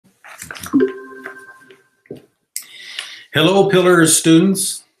Hello, Pillars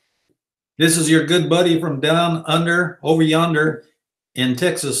students. This is your good buddy from down under, over yonder in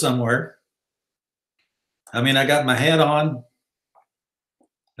Texas somewhere. I got my hat on,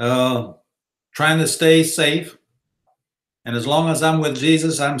 trying to stay safe. And as long as I'm with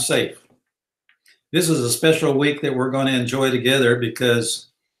Jesus, I'm safe. This is a special week that we're going to enjoy together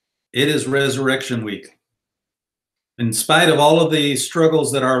because it is Resurrection Week. In spite of all of the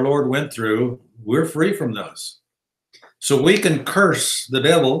struggles that our Lord went through, we're free from those. So we can curse the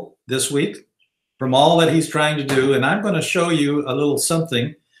devil this week from all that he's trying to do. And I'm going to show you a little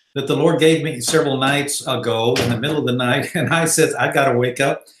something that the Lord gave me several nights ago in the middle of the night. And I said, I got to wake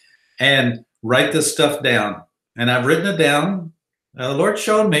up and write this stuff down. And I've written it down. The Lord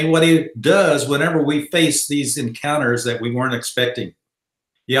showed me what he does whenever we face these encounters that we weren't expecting.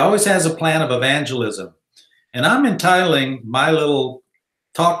 He always has a plan of evangelism. And I'm entitling my little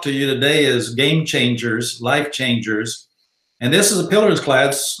talk to you today as Game Changers, Life Changers. And this is a Pillars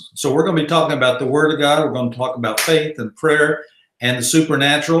class, so we're going to be talking about the Word of God. We're going to talk about faith and prayer and the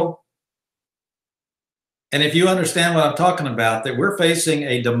supernatural. And if you understand what I'm talking about, that we're facing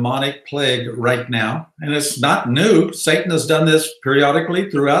a demonic plague right now, and it's not new. Satan has done this periodically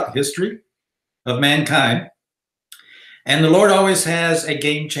throughout history of mankind. And the Lord always has a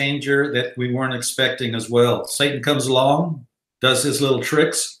game changer that we weren't expecting as well. Satan comes along, does his little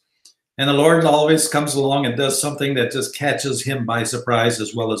tricks, and the Lord always comes along and does something that just catches him by surprise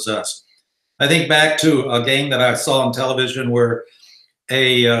as well as us. I think back to a game that I saw on television where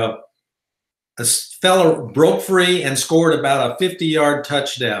a fellow broke free and scored about a 50-yard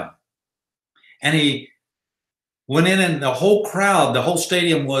touchdown. And he went in and the whole crowd, the whole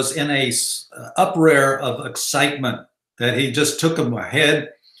stadium was in a uproar of excitement that he just took him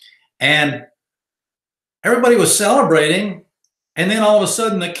ahead. And everybody was celebrating. And then all of a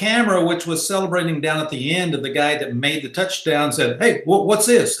sudden, the camera, which was celebrating down at the end of the guy that made the touchdown, said, "Hey, what's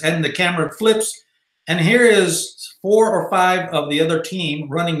this?" And the camera flips, and here is 4 or 5 of the other team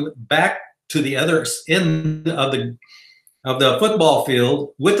running back to the other end of the football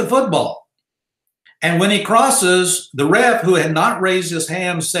field with the football. And when he crosses, the ref, who had not raised his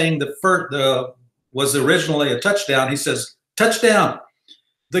hand, saying was originally a touchdown, he says, "Touchdown."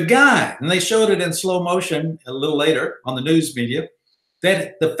 The guy, and they showed it in slow motion a little later on the news media,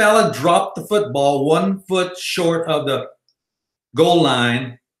 that the fella dropped the football 1 foot short of the goal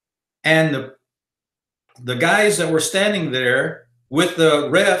line, and the guys that were standing there with the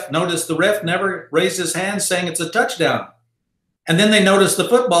ref noticed the ref never raised his hand saying it's a touchdown. And then they noticed the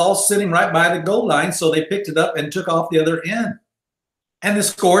football sitting right by the goal line, so they picked it up and took off the other end. And they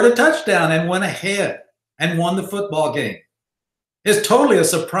scored a touchdown and went ahead and won the football game. It's totally a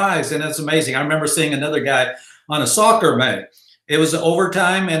surprise, and it's amazing. I remember seeing another guy on a soccer match. It was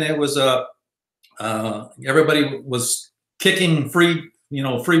overtime, and it was everybody was kicking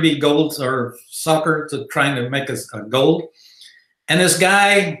freebie goals or soccer to trying to make a goal. And this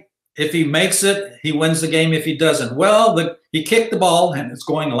guy, if he makes it, he wins the game. If he doesn't, well, he kicked the ball, and it's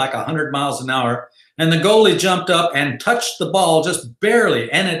going like 100 miles an hour. And the goalie jumped up and touched the ball just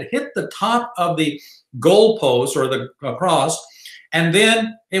barely, and it hit the top of the goal post or the cross. And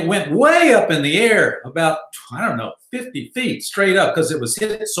then it went way up in the air, about, 50 feet straight up, because it was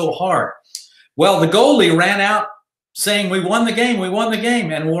hit so hard. Well, the goalie ran out saying, "We won the game,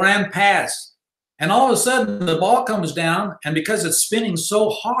 and ran past. And all of a sudden, the ball comes down, and because it's spinning so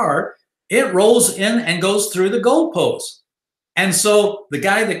hard, it rolls in and goes through the goalpost. And so the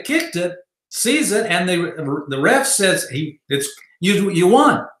guy that kicked it sees it, and the ref says, you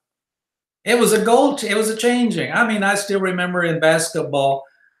won. It was a goal. It was a changing. I still remember in basketball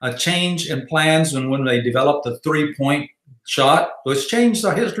a change in plans when they developed the 3-point shot, which changed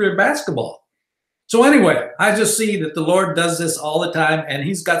the history of basketball. So anyway, I just see that the Lord does this all the time, and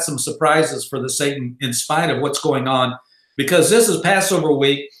he's got some surprises for the Satan in spite of what's going on, because this is Passover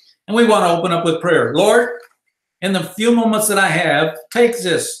week, and we want to open up with prayer. Lord, in the few moments that I have, take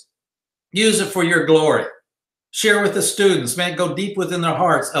this, use it for your glory. Share with the students, man, go deep within their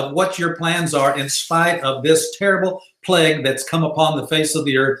hearts of what your plans are in spite of this terrible plague that's come upon the face of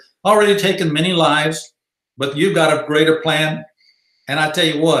the earth. Already taken many lives, but you've got a greater plan. And I tell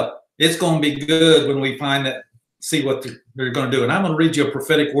you what, it's going to be good when we see what they're going to do. And I'm going to read you a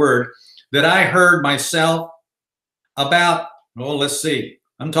prophetic word that I heard myself about, let's see,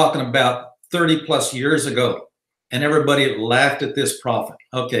 I'm talking about 30 plus years ago. And everybody laughed at this prophet.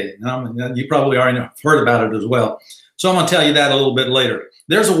 Okay, you probably already heard about it as well. So I'm going to tell you that a little bit later.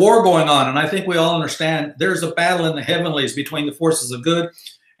 There's a war going on, and I think we all understand there's a battle in the heavenlies between the forces of good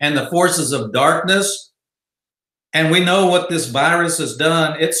and the forces of darkness. And we know what this virus has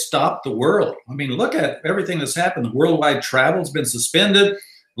done. It stopped the world. I mean, look at everything that's happened. Worldwide travel has been suspended.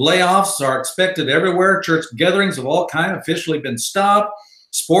 Layoffs are expected everywhere. Church gatherings of all kinds officially been stopped.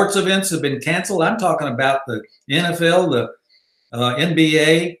 Sports events have been canceled. I'm talking about the NFL, the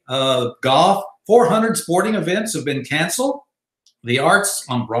NBA, golf. 400 sporting events have been canceled. The arts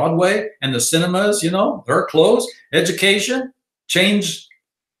on Broadway and the cinemas, you know, they're closed. Education changed.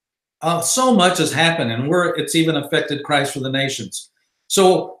 So much has happened, and it's even affected Christ for the Nations.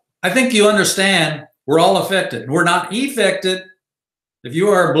 So I think you understand we're all affected. We're not affected. If you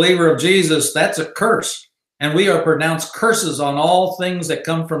are a believer of Jesus, that's a curse. And we are pronounced curses on all things that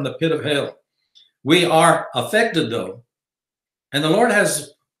come from the pit of hell. We are affected, though. And the Lord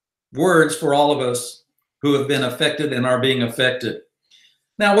has words for all of us who have been affected and are being affected.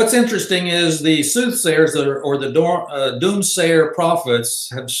 Now, what's interesting is the soothsayers or the doomsayer prophets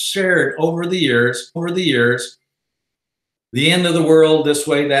have shared over the years, the end of the world this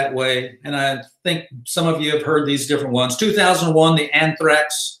way, that way. And I think some of you have heard these different ones. 2001, the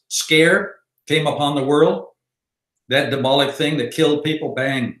anthrax scare came upon the world. That demonic thing that killed people,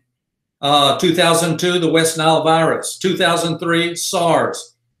 bang. 2002, the West Nile virus. 2003,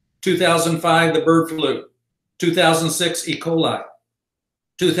 SARS. 2005, the bird flu. 2006, E. coli.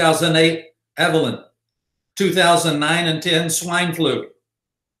 2008, Evelyn. 2009 and 10, swine flu.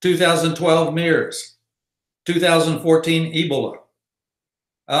 2012, MERS. 2014, Ebola.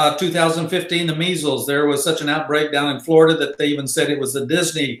 2015, the measles. There was such an outbreak down in Florida that they even said it was the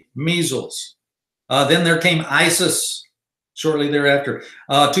Disney measles. Then there came ISIS shortly thereafter.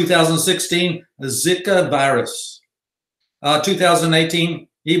 2016, the Zika virus. 2018,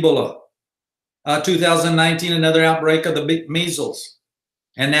 Ebola. 2019, another outbreak of the measles.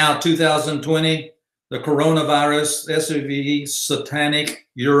 And now 2020, the coronavirus, SUV, satanic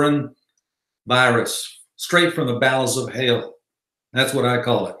urine virus, straight from the bowels of hell. That's what I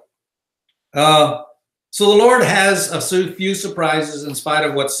call it. So the Lord has a few surprises in spite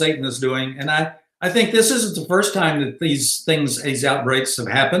of what Satan is doing. And I think this isn't the first time that these outbreaks have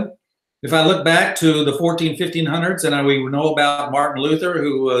happened. If I look back to the 1500s, and we know about Martin Luther,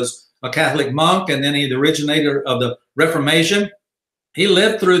 who was a Catholic monk, and then he's the originator of the Reformation. He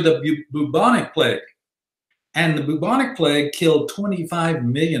lived through the bubonic plague, and the bubonic plague killed 25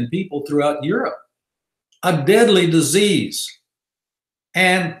 million people throughout Europe, a deadly disease.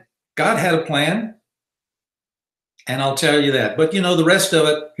 And God had a plan, and I'll tell you that. But you know, the rest of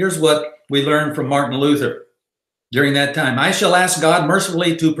it, here's what we learned from Martin Luther during that time. I shall ask God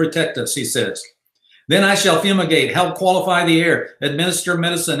mercifully to protect us, he says. Then I shall fumigate, help qualify the air, administer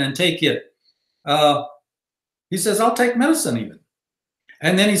medicine, and take it. He says, I'll take medicine even.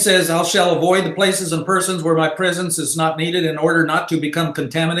 And then he says, I shall avoid the places and persons where my presence is not needed in order not to become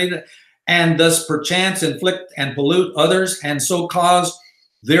contaminated, and thus perchance inflict and pollute others, and so cause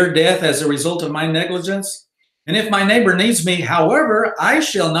their death as a result of my negligence. And if my neighbor needs me, however, I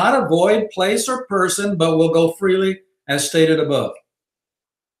shall not avoid place or person, but will go freely as stated above.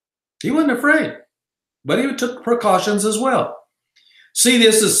 He wasn't afraid, but he took precautions as well. See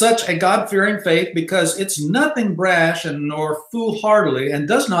this as such a God-fearing faith because it's nothing brash and nor foolhardily and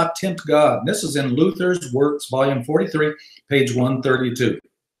does not tempt God. This is in Luther's Works, volume 43, page 132.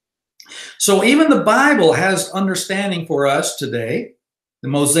 So even the Bible has understanding for us today. The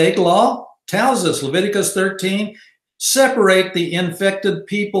Mosaic Law tells us, Leviticus 13, separate the infected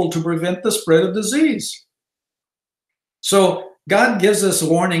people to prevent the spread of disease. So God gives us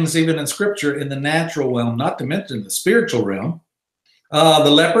warnings even in Scripture in the natural realm, not to mention the spiritual realm. The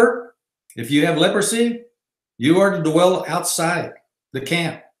leper, if you have leprosy, you are to dwell outside the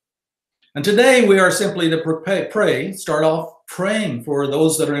camp. And today we are simply to start off praying for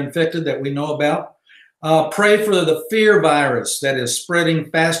those that are infected that we know about. Pray for the fear virus that is spreading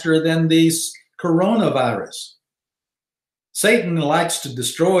faster than the coronavirus. Satan likes to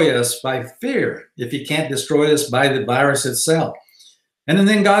destroy us by fear if he can't destroy us by the virus itself. And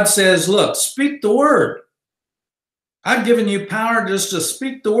then God says, look, speak the word. I've given you power just to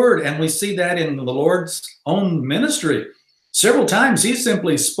speak the word. And we see that in the Lord's own ministry. Several times he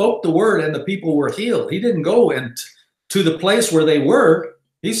simply spoke the word and the people were healed. He didn't go to the place where they were.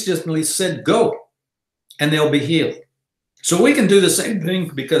 He simply said, go, and they'll be healed. So we can do the same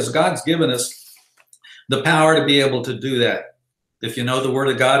thing because God's given us the power to be able to do that. If you know the word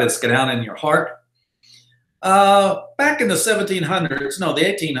of God, it's down in your heart. Back in the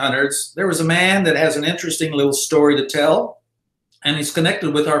 1800s, there was a man that has an interesting little story to tell, and he's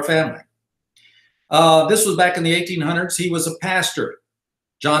connected with our family. This was back in the 1800s. He was a pastor,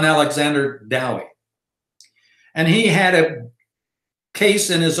 John Alexander Dowie. And he had a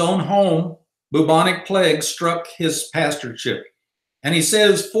case in his own home bubonic plague struck his pastorship. And he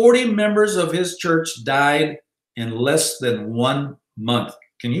says 40 members of his church died in less than 1 month.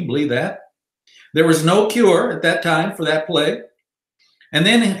 Can you believe that? There was no cure at that time for that plague. And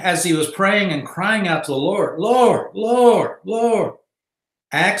then as he was praying and crying out to the Lord, Lord, Lord, Lord,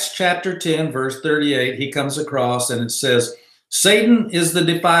 Acts chapter 10, verse 38, he comes across and it says, Satan is the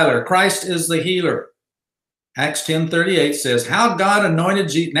defiler, Christ is the healer. Acts 10:38 says, how God's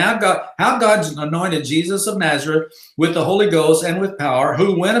anointed Jesus of Nazareth with the Holy Ghost and with power,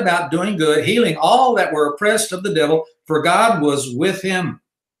 who went about doing good, healing all that were oppressed of the devil, for God was with him.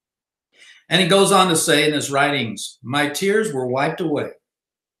 And he goes on to say in his writings, my tears were wiped away.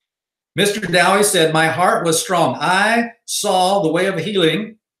 Mr. Dowie said, my heart was strong. I saw the way of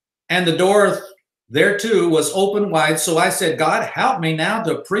healing, and the door thereto was open wide. So I said, God, help me now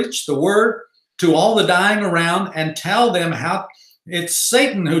to preach the word to all the dying around and tell them how it's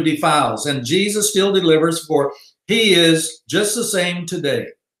Satan who defiles and Jesus still delivers, for he is just the same today.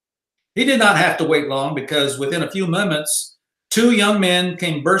 He did not have to wait long, because within a few moments, 2 young men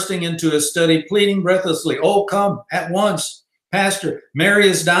came bursting into his study, pleading breathlessly, oh, come at once, Pastor, Mary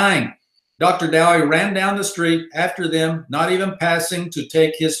is dying. Dr. Dowie ran down the street after them, not even passing to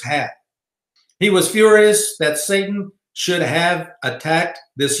take his hat. He was furious that Satan should have attacked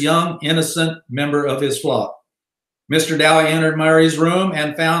this young, innocent member of his flock. Mr. Dowie entered Mary's room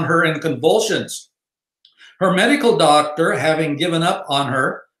and found her in convulsions. Her medical doctor, having given up on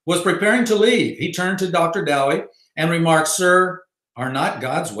her, was preparing to leave. He turned to Dr. Dowie and remarked, sir, are not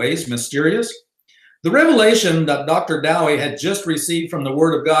God's ways mysterious? The revelation that Dr. Dowie had just received from the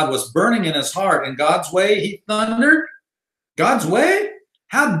Word of God was burning in his heart. In God's way, he thundered. God's way?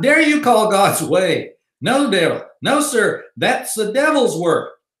 How dare you call God's way? No, devil. No, sir. That's the devil's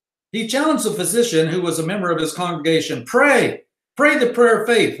work. He challenged the physician, who was a member of his congregation. Pray. Pray the prayer of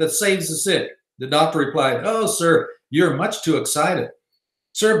faith that saves the sick. The doctor replied, oh, sir, you're much too excited.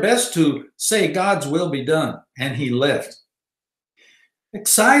 Sir, best to say God's will be done. And he left.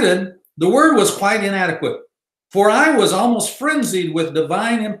 Excited, the word was quite inadequate, for I was almost frenzied with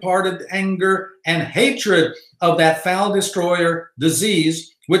divine imparted anger and hatred of that foul destroyer,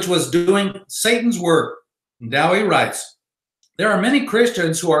 disease, which was doing Satan's work. Dowie writes, there are many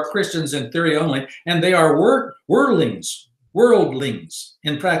Christians who are Christians in theory only, and they are worldlings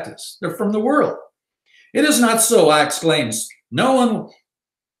in practice. They're from the world. It is not so, I exclaimed. No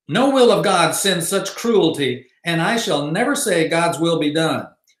will of God sends such cruelty, and I shall never say God's will be done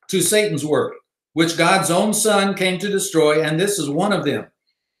to Satan's work, which God's own Son came to destroy, and this is one of them.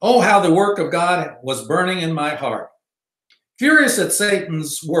 Oh, how the work of God was burning in my heart. Furious at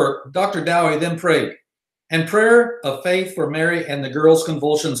Satan's work, Dr. Dowie then prayed, and prayer of faith for Mary and the girl's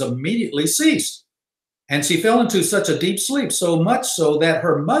convulsions immediately ceased. And she fell into such a deep sleep, so much so that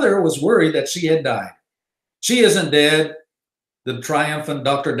her mother was worried that she had died. She isn't dead, the triumphant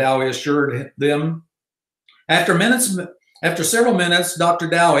Dr. Dowie assured them. After several minutes, Dr.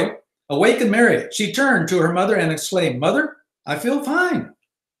 Dowie awakened Mary. She turned to her mother and exclaimed, Mother, I feel fine.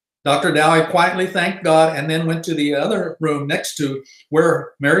 Dr. Dowie quietly thanked God and then went to the other room next to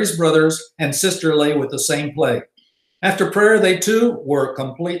where Mary's brothers and sister lay with the same plague. After prayer, they too were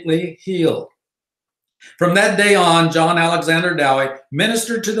completely healed. From that day on, John Alexander Dowie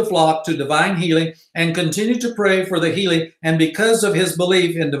ministered to the flock to divine healing and continued to pray for the healing. And because of his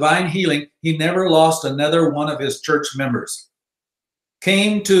belief in divine healing, he never lost another one of his church members.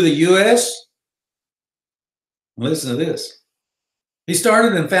 Came to the U.S. Listen to this. He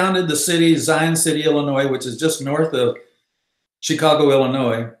started and founded the city, Zion City, Illinois, which is just north of Chicago,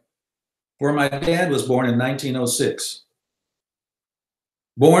 Illinois, where my dad was born in 1906.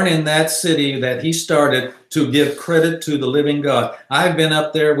 Born in that city that he started to give credit to the living God. I've been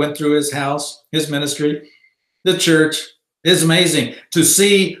up there, went through his house, his ministry, the church. It's amazing to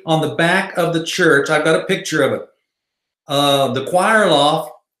see on the back of the church. I've got a picture of it. The choir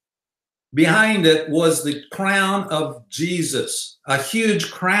loft, behind it was the crown of Jesus, a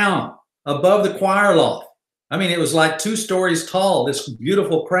huge crown above the choir loft. I mean, it was like 2 stories tall, this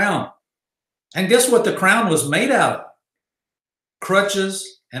beautiful crown. And guess what the crown was made out of?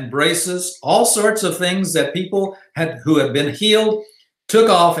 Crutches and braces, all sorts of things that people who had been healed took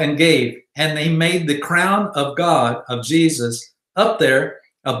off and gave. And they made the crown of God, of Jesus, up there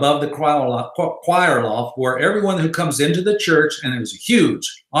above the choir loft, where everyone who comes into the church, and it was a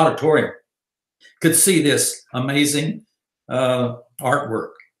huge auditorium, could see this amazing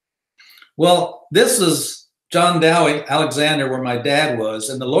artwork. Well, this is John Dowie, Alexander, where my dad was,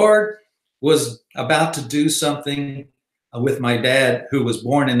 and the Lord was about to do something with my dad, who was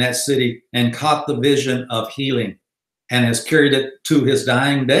born in that city and caught the vision of healing and has carried it to his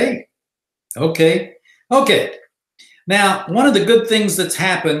dying day. Okay. Okay. Now, one of the good things that's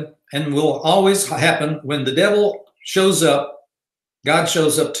happened and will always happen when the devil shows up, God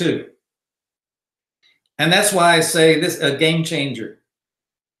shows up too. And that's why I say this a game changer.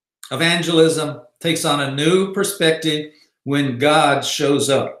 Evangelism takes on a new perspective when God shows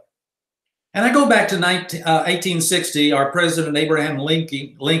up. And I go back to 1860, our President Abraham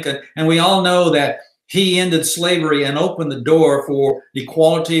Lincoln, and we all know that he ended slavery and opened the door for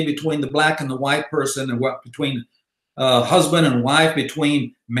equality between the black and the white person, and between husband and wife,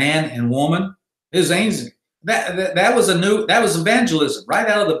 between man and woman. It was amazing. That was evangelism right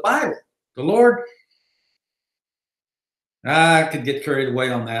out of the Bible. The Lord, I could get carried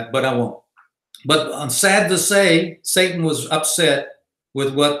away on that, but I won't. But I'm sad to say, Satan was upset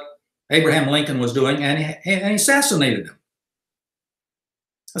with what Abraham Lincoln was doing, and he assassinated him.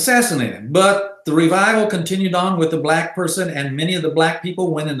 But the revival continued on with the black person, and many of the black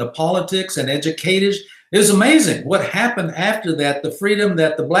people went into politics and educated. It was amazing what happened after that, the freedom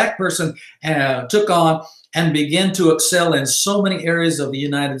that the black person took on and began to excel in so many areas of the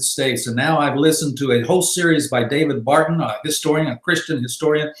United States. And now I've listened to a whole series by David Barton, a historian, a Christian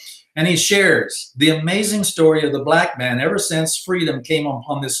historian, and he shares the amazing story of the black man ever since freedom came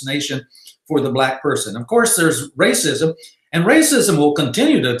upon this nation for the black person. Of course, there's racism, and racism will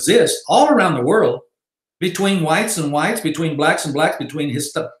continue to exist all around the world, between whites and whites, between blacks and blacks, between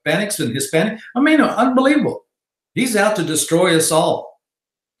Hispanics and Hispanic. I mean, unbelievable. He's out to destroy us all.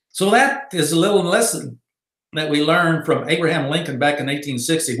 So that is a little lesson that we learned from Abraham Lincoln back in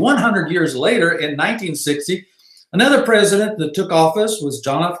 1860. 100 years later, in 1960, another president that took office was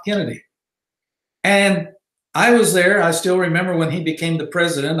John F. Kennedy. And I was there. I still remember when he became the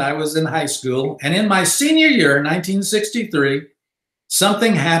president. I was in high school. And in my senior year, 1963,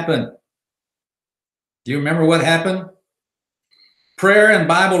 something happened. Do you remember what happened? Prayer and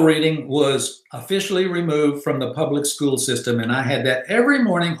Bible reading was officially removed from the public school system. And I had that every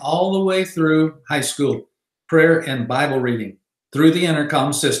morning all the way through high school. Prayer and Bible reading through the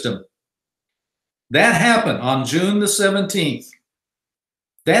intercom system. That happened on June the 17th.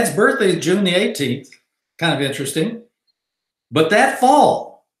 Dad's birthday is June the 18th. Kind of interesting. But that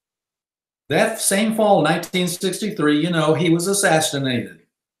fall, that same fall, 1963, he was assassinated.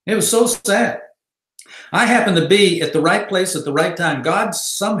 It was so sad. I happened to be at the right place at the right time. God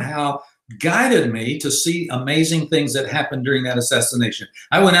somehow guided me to see amazing things that happened during that assassination.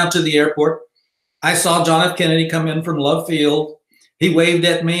 I went out to the airport. I saw John F. Kennedy come in from Love Field. He waved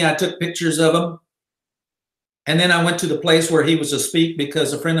at me. I took pictures of him. And then I went to the place where he was to speak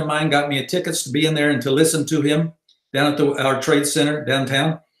because a friend of mine got me tickets to be in there and to listen to him down at our trade center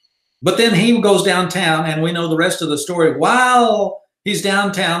downtown. But then he goes downtown, and we know the rest of the story. While he's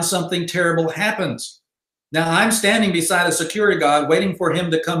downtown, something terrible happens. Now, I'm standing beside a security guard waiting for him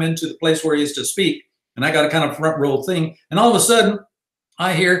to come into the place where he is to speak. And I got a kind of front row thing. And all of a sudden,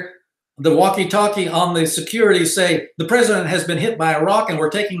 I hear the walkie-talkie on the security say, the president has been hit by a rock and we're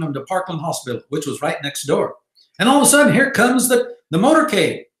taking him to Parkland Hospital, which was right next door. And all of a sudden, here comes the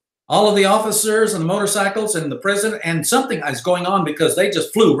motorcade. All of the officers and the motorcycles and the president, and something is going on because they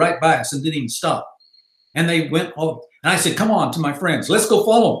just flew right by us and didn't even stop. And they went, oh, and I said, come on, to my friends, let's go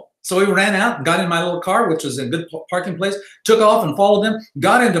follow them. So we ran out and got in my little car, which was in a good parking place, took off and followed them,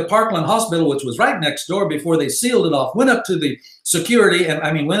 got into Parkland Hospital, which was right next door before they sealed it off, went up to the security,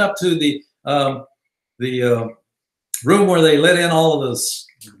 went up to the room where they let in all of this,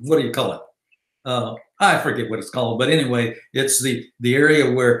 what do you call it? I forget what it's called, but anyway, it's the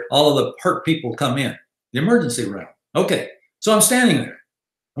area where all of the hurt people come in, the emergency room. Okay, so I'm standing there.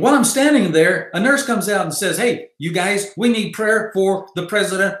 And while I'm standing there, a nurse comes out and says, hey, you guys, we need prayer for the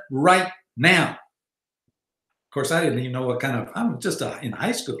president right now. Of course, I didn't even know what kind of, I'm just in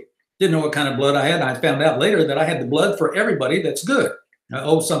high school. Didn't know what kind of blood I had. I found out later that I had the blood for everybody that's good.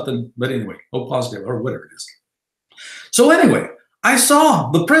 Something, but anyway, positive or whatever it is. So anyway, I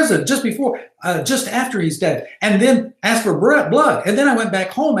saw the president just after he's dead, and then asked for blood. And then I went back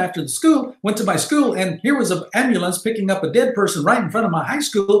home after the school, went to my school, and here was an ambulance picking up a dead person right in front of my high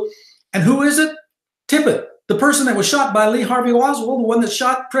school. And who is it? Tippit, the person that was shot by Lee Harvey Oswald, the one that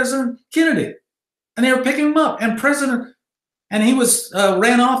shot President Kennedy. And they were picking him up, and he was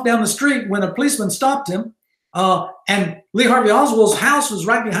ran off down the street when a policeman stopped him. And Lee Harvey Oswald's house was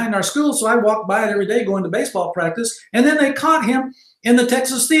right behind our school, so I walked by it every day going to baseball practice. And then they caught him in the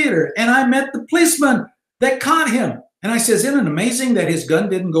Texas Theater, and I met the policeman that caught him. And I says, isn't it amazing that his gun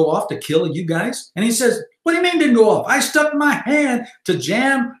didn't go off to kill you guys? And he says, what do you mean didn't go off? I stuck my hand to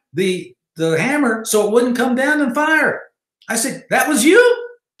jam the hammer so it wouldn't come down and fire. I said, that was you?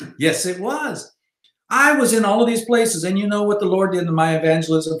 Yes, it was. I was in all of these places, and you know what the Lord did in my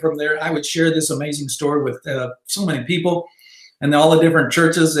evangelism from there? I would share this amazing story with so many people and all the different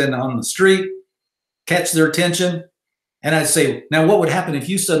churches and on the street, catch their attention. And I'd say, now what would happen if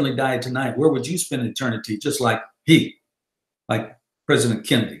you suddenly died tonight? Where would you spend eternity? Just like like President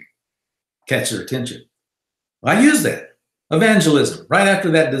Kennedy, catch their attention. Well, I used that, evangelism, right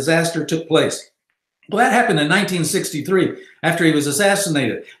after that disaster took place. Well, that happened in 1963 after he was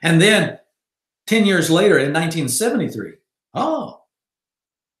assassinated. And then 10 years later in 1973,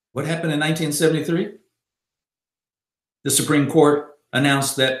 what happened in 1973? The Supreme Court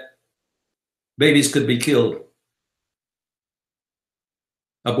announced that babies could be killed.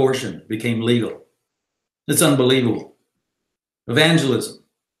 Abortion became legal. It's unbelievable. Evangelism.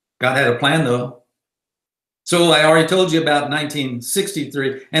 God had a plan, though. So I already told you about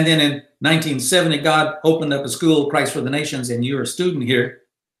 1963. And then in 1970, God opened up a school, Christ for the Nations, and you're a student here.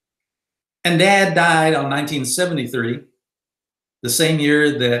 And Dad died on 1973, the same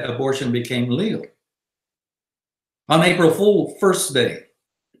year that abortion became legal. On April Fool's first day.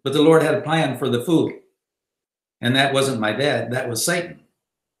 But the Lord had a plan for the fool. And that wasn't my dad, that was Satan.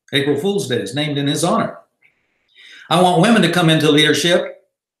 April Fool's Day is named in his honor. I want women to come into leadership.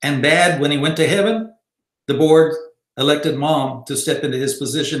 And Dad, when he went to heaven, the board elected Mom to step into his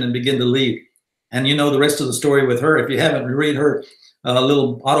position and begin to lead. And you know the rest of the story with her. If you haven't, read her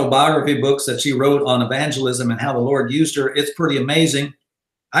little autobiography books that she wrote on evangelism and how the Lord used her. It's pretty amazing.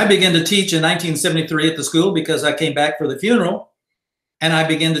 I began to teach in 1973 at the school because I came back for the funeral. And I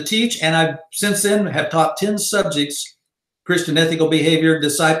began to teach. And I since then have taught 10 subjects: Christian ethical behavior,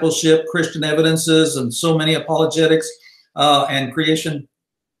 discipleship, Christian evidences, and so many apologetics, and creation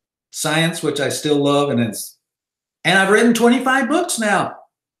science, which I still love. And I've written 25 books now.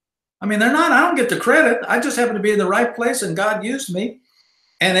 I mean, I don't get the credit. I just happen to be in the right place and God used me.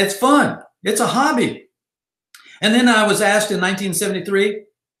 And it's fun. It's a hobby. And then I was asked in 1973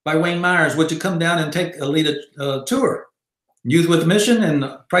 by Wayne Myers, would you come down and lead a tour? Youth with Mission and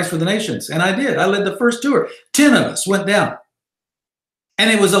Christ for the Nations. And I did. I led the first tour. 10 of us went down. And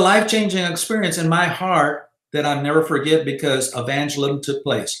it was a life-changing experience in my heart that I'll never forget because evangelism took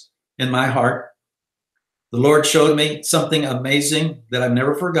place in my heart. The Lord showed me something amazing that I've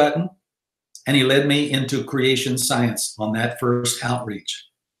never forgotten. And he led me into creation science on that first outreach.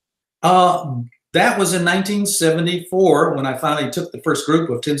 That was in 1974 when I finally took the first group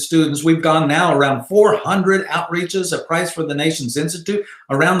of 10 students. We've gone now around 400 outreaches at Christ for the Nations Institute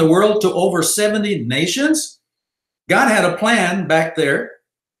around the world to over 70 nations. God had a plan back there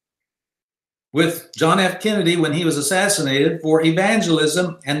with John F. Kennedy when he was assassinated for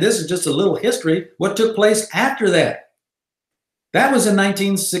evangelism. And this is just a little history. What took place after that? That was in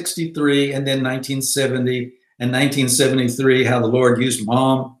 1963 and then 1970 and 1973, how the Lord used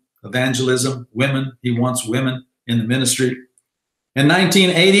Mom, evangelism, women. He wants women in the ministry. In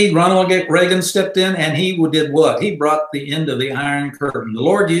 1980, Ronald Reagan stepped in and he did what? He brought the end of the Iron Curtain. The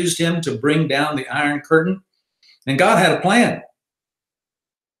Lord used him to bring down the Iron Curtain. And God had a plan.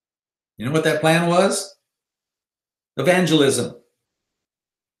 You know what that plan was? Evangelism.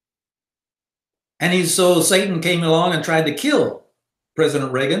 And so Satan came along and tried to kill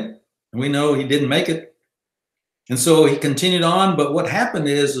President Reagan. And we know he didn't make it. And so he continued on. But what happened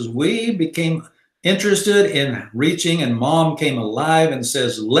is we became interested in reaching, and Mom came alive and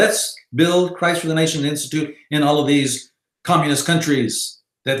says, let's build Christ for the Nation Institute in all of these communist countries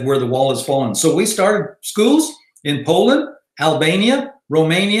where the wall has fallen. So we started schools in Poland, Albania,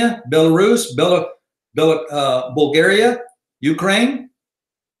 Romania, Belarus, Bulgaria, Ukraine.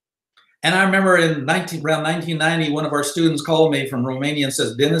 And I remember around 1990, one of our students called me from Romania and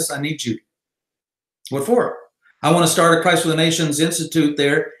says, Dennis, I need you. What for? I want to start a Christ for the Nations Institute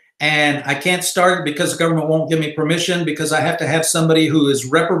there. And I can't start it because the government won't give me permission, because I have to have somebody who is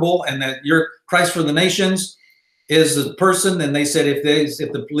reparable, and that your Christ for the Nations is the person. And they said, if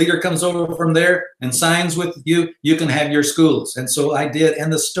the leader comes over from there and signs with you, you can have your schools. And so I did.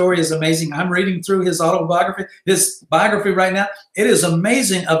 And the story is amazing. I'm reading through his autobiography, his biography right now. It is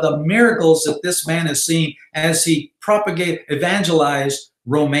amazing of the miracles that this man has seen as he evangelized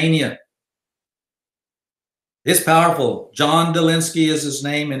Romania. It's powerful. John Delinsky is his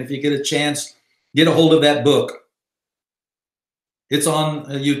name. And if you get a chance, get a hold of that book. It's on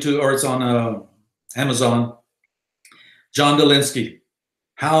YouTube, or it's on Amazon. John Delinsky,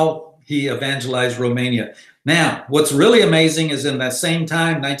 how he evangelized Romania. Now, what's really amazing is in that same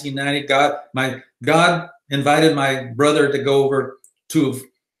time, 1990, God invited my brother to go over to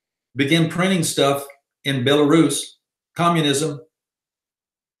begin printing stuff in Belarus, communism.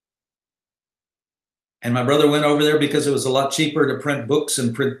 And my brother went over there because it was a lot cheaper to print books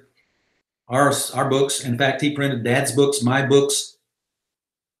and print our books. In fact, he printed Dad's books, my books,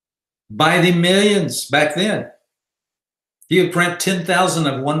 by the millions back then. He would print 10,000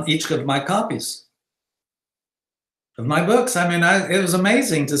 of each of my copies of my books. I mean, it was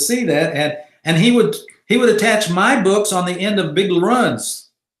amazing to see that. And he would attach my books on the end of big runs,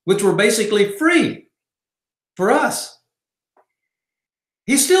 which were basically free for us.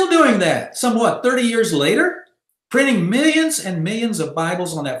 He's still doing that, somewhat 30 years later, printing millions and millions of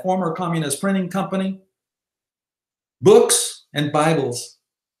Bibles on that former communist printing company, books and Bibles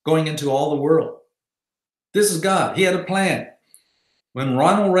going into all the world. This is God. He had a plan. When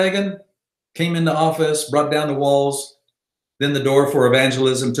Ronald Reagan came into office, brought down the walls, then the door for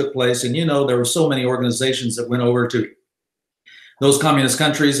evangelism took place. And you know, there were so many organizations that went over to those communist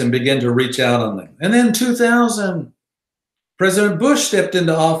countries and began to reach out on them. And then 2000, President Bush stepped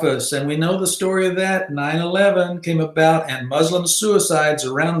into office, and we know the story of that. 9/11 came about, and Muslim suicides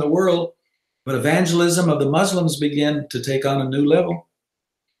around the world, but evangelism of the Muslims began to take on a new level.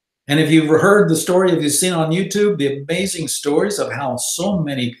 And if you've heard the story, if you've seen on YouTube, the amazing stories of how so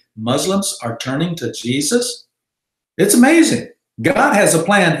many Muslims are turning to Jesus, it's amazing. God has a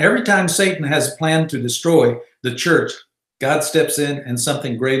plan. Every time Satan has a plan to destroy the church, God steps in and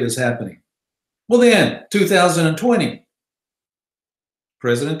something great is happening. Well, then, 2020,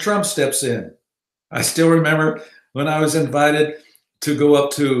 President Trump steps in. I still remember when I was invited to go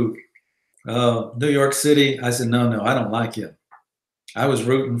up to New York City. I said, no, I don't like him. I was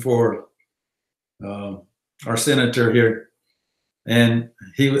rooting for our senator here, and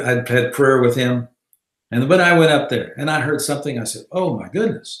I'd had prayer with him. But I went up there and I heard something. I said, oh my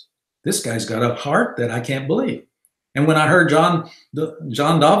goodness, this guy's got a heart that I can't believe. And when I heard John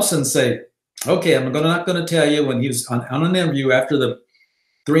Dobson say, okay, I'm not going to tell you, when he was on an interview after the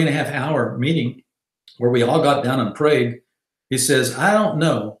 3.5-hour meeting where we all got down and prayed, he says, I don't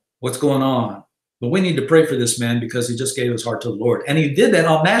know what's going on, but we need to pray for this man because he just gave his heart to the Lord. And he did that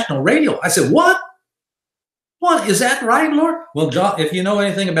on national radio. I said, what? What, is that right, Lord? Well, John, if you know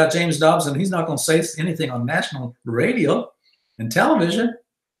anything about James Dobson, he's not going to say anything on national radio and television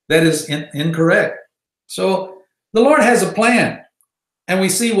that is incorrect. So the Lord has a plan. And we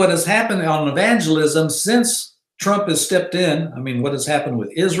see what has happened on evangelism since Trump has stepped in. I mean, what has happened with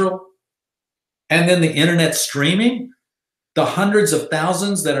Israel. And then the internet streaming, the hundreds of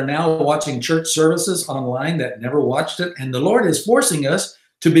thousands that are now watching church services online that never watched it. And the Lord is forcing us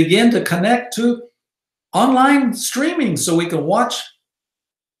to begin to connect to online streaming so we can watch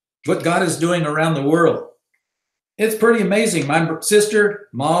what God is doing around the world. It's pretty amazing. My sister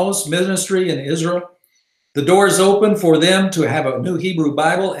Mao's ministry in Israel, the door is open for them to have a new Hebrew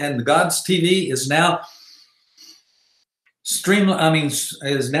Bible, and God's TV is now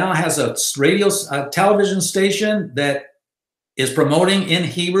has a television station that is promoting in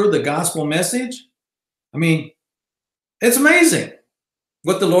Hebrew the gospel message. I mean, it's amazing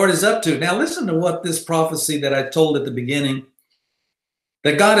what the Lord is up to. Now listen to what this prophecy that I told at the beginning,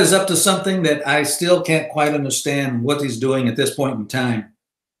 that God is up to something that I still can't quite understand what he's doing at this point in time.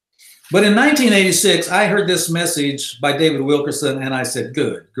 But in 1986, I heard this message by David Wilkerson, and I said,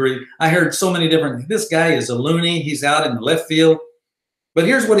 good grief. I heard so many different, this guy is a loony, he's out in the left field. But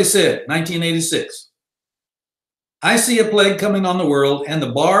here's what he said, 1986. I see a plague coming on the world, and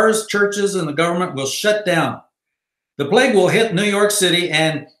the bars, churches, and the government will shut down. The plague will hit New York City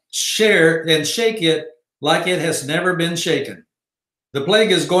and shake it like it has never been shaken. The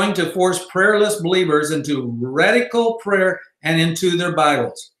plague is going to force prayerless believers into radical prayer and into their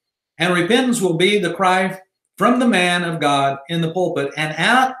Bibles. And repentance will be the cry from the man of God in the pulpit. And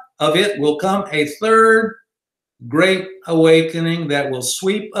out of it will come a third great awakening that will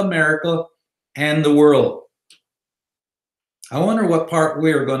sweep America and the world. I wonder what part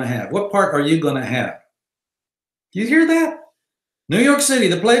we are going to have. What part are you going to have? You hear that? New York City,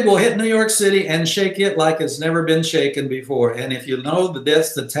 the plague will hit New York City and shake it like it's never been shaken before. And if you know the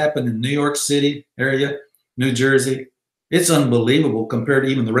deaths that's happened in New York City area, New Jersey, it's unbelievable compared to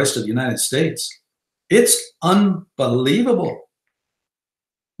even the rest of the United States. It's unbelievable.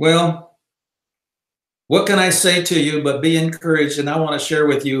 Well, what can I say to you but be encouraged? And I want to share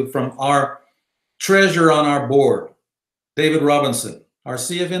with you from our treasurer on our board, David Robinson, our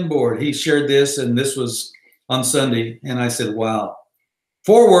CFN board. He shared this, and this was on Sunday, and I said, wow.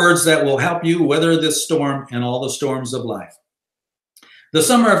 4 words that will help you weather this storm and all the storms of life. The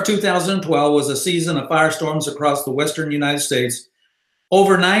summer of 2012 was a season of firestorms across the western United States.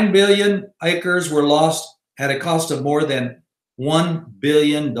 Over 9 billion acres were lost at a cost of more than $1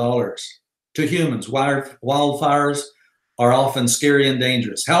 billion to humans. Wildfires are often scary and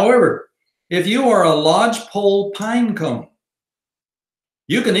dangerous. However, if you are a lodgepole pine cone,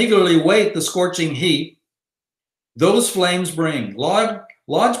 You can eagerly wait the scorching heat those flames bring.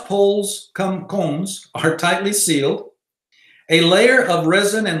 Lodge poles cones are tightly sealed. A layer of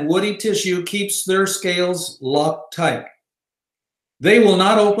resin and woody tissue keeps their scales locked tight. They will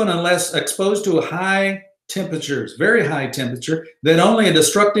not open unless exposed to high temperatures, very high temperature, that only a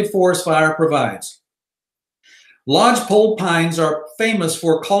destructive forest fire provides. Lodgepole pines are famous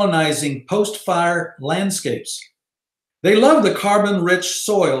for colonizing post-fire landscapes. They love the carbon-rich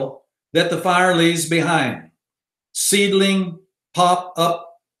soil that the fire leaves behind. Seedling pop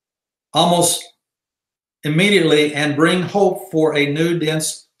up almost immediately and bring hope for a new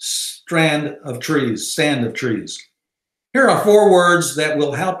dense stand of trees. Here are 4 words that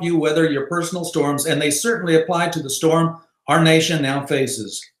will help you weather your personal storms, and they certainly apply to the storm our nation now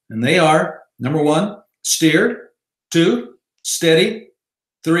faces. And they are, number 1, steer, 2, steady,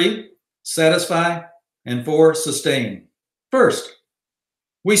 3, satisfy, and 4, sustain. First,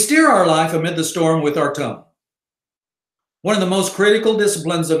 we steer our life amid the storm with our tongue. One of the most critical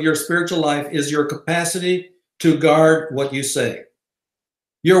disciplines of your spiritual life is your capacity to guard what you say.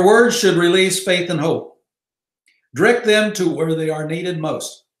 Your words should release faith and hope. Direct them to where they are needed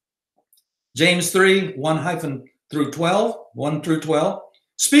most. James 3, 1 through 12.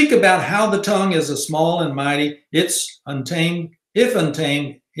 Speak about how the tongue is a small and mighty. It's untamed. If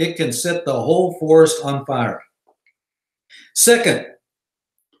untamed, it can set the whole forest on fire. Second,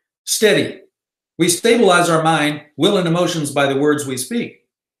 steady. We stabilize our mind, will, and emotions by the words we speak.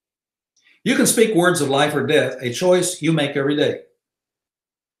 You can speak words of life or death, a choice you make every day.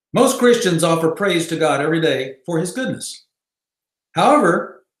 Most Christians offer praise to God every day for his goodness.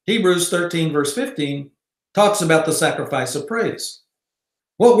 However, Hebrews 13, verse 15, talks about the sacrifice of praise.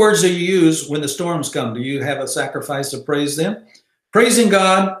 What words do you use when the storms come? Do you have a sacrifice of praise then? Praising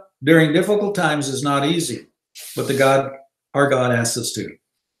God during difficult times is not easy, but our God asks us to.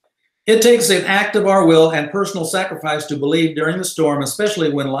 It takes an act of our will and personal sacrifice to believe during the storm,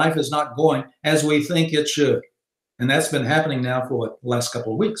 especially when life is not going as we think it should. And that's been happening now for the last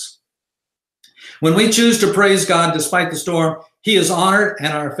couple of weeks. When we choose to praise God despite the storm, he is honored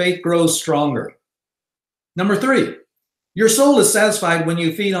and our faith grows stronger. Number 3, your soul is satisfied when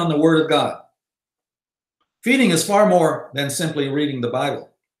you feed on the Word of God. Feeding is far more than simply reading the Bible.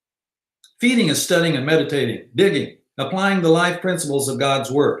 Feeding is studying and meditating, digging, applying the life principles of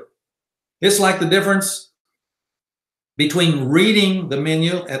God's Word. It's like the difference between reading the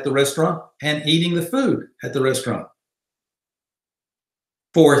menu at the restaurant and eating the food at the restaurant.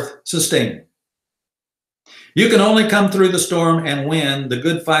 Fourth, sustain. You can only come through the storm and win the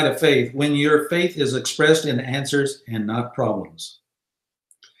good fight of faith when your faith is expressed in answers and not problems.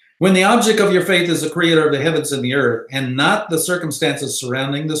 When the object of your faith is the creator of the heavens and the earth and not the circumstances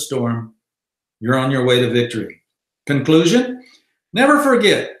surrounding the storm, you're on your way to victory. Conclusion, never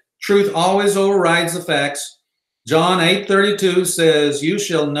forget, truth always overrides the facts. John 8:32 says, you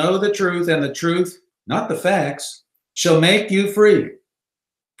shall know the truth, and the truth, not the facts, shall make you free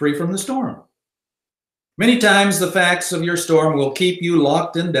from the storm. Many times the facts of your storm will keep you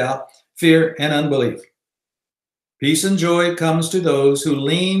locked in doubt, fear, and unbelief. Peace and joy comes to those who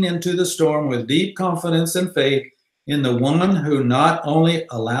lean into the storm with deep confidence and faith in the one who not only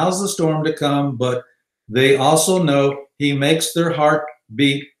allows the storm to come, but they also know he makes their heart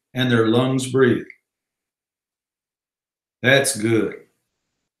beat and their lungs breathe. That's good.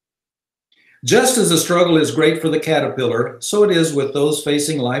 Just as the struggle is great for the caterpillar, so it is with those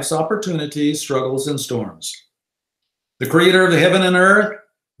facing life's opportunities, struggles, and storms. The creator of the heaven and earth,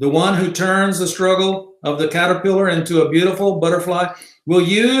 the one who turns the struggle of the caterpillar into a beautiful butterfly, will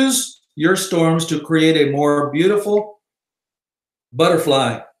use your storms to create a more beautiful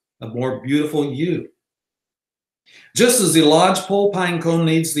butterfly, a more beautiful you. Just as the lodgepole pine cone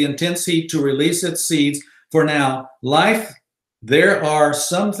needs the intense heat to release its seeds for now, there are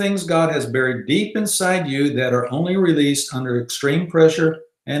some things God has buried deep inside you that are only released under extreme pressure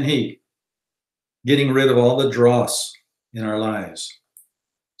and heat, getting rid of all the dross in our lives.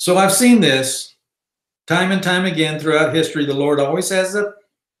 So I've seen this time and time again throughout history. The Lord always has a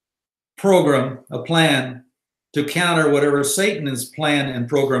program, a plan to counter whatever Satan's plan and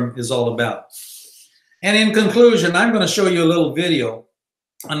program is all about. And in conclusion, I'm going to show you a little video,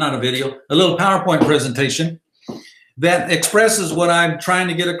 a little PowerPoint presentation that expresses what I'm trying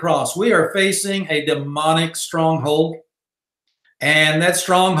to get across. We are facing a demonic stronghold, and that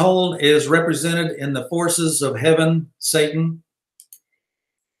stronghold is represented in the forces of heaven, Satan,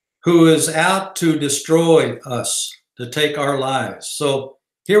 who is out to destroy us, to take our lives. So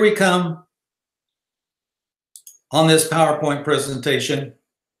here we come on this PowerPoint presentation.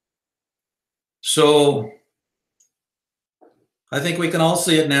 So I think we can all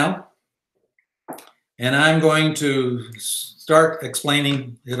see it now. And I'm going to start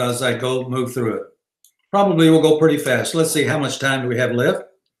explaining it as I move through it. Probably will go pretty fast. Let's see, how much time do we have left?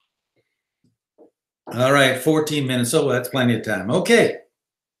 All right, 14 minutes. Oh, that's plenty of time. Okay.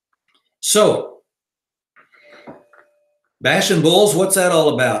 So, Bashan Bulls, what's that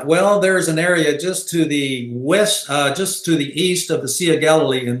all about? Well, there's an area just to the west, just to the east of the Sea of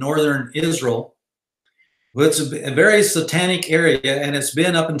Galilee in northern Israel. It's a very satanic area, and it's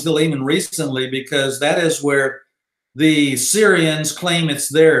been up until even recently, because that is where the Syrians claim it's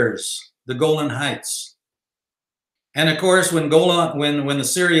theirs, the Golan Heights. And of course, when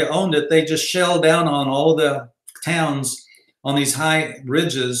Assyria owned it, they just shelled down on all the towns on these high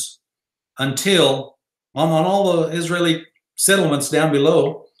ridges until on all the Israeli settlements down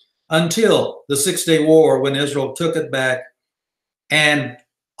below, until the 6-day war, when Israel took it back. And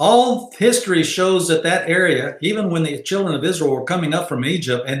all history shows that that area, even when the children of Israel were coming up from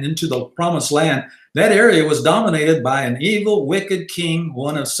Egypt and into the promised land, that area was dominated by an evil, wicked king,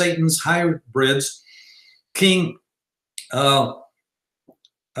 one of Satan's hybrids, King, who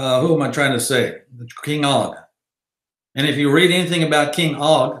am I trying to say? King Og. And if you read anything about King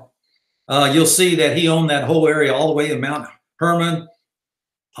Og, you'll see that he owned that whole area all the way to Mount Hermon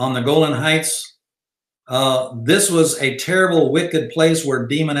on the Golan Heights. This was a terrible, wicked place where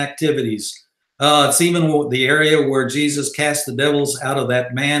demon activities. It's even the area where Jesus cast the devils out of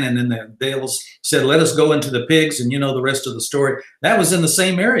that man, and then the devils said, "Let us go into the pigs," and you know the rest of the story. That was in the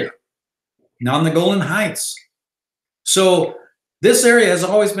same area, now on the Golan Heights. So this area has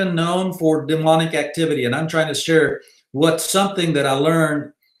always been known for demonic activity, and I'm trying to share something that I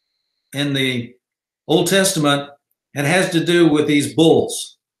learned in the Old Testament, and has to do with these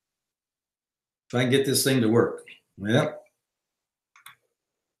bulls. Try and get this thing to work. Yep.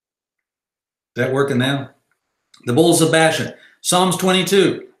 Is that working now? The bulls of Bashan. Psalms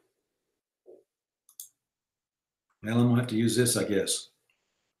 22. Well, I'm going to have to use this, I guess.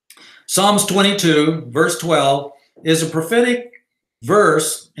 Psalms 22, verse 12, is a prophetic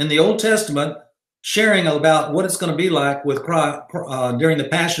verse in the Old Testament sharing about what it's going to be like with during the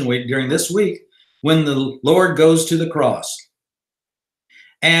Passion Week, during this week, when the Lord goes to the cross.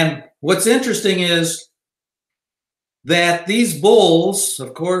 And what's interesting is that these bulls,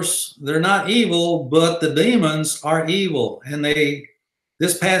 of course, they're not evil, but the demons are evil. And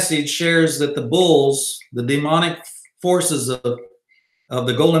this passage shares that the bulls, the demonic forces of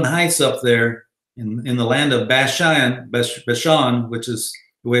the Golan Heights up there in the land of Bashan, which is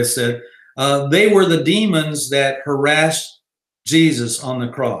the way it's said, they were the demons that harassed Jesus on the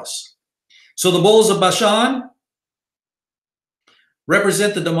cross. So the bulls of Bashan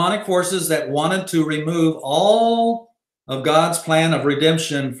represent the demonic forces that wanted to remove all of God's plan of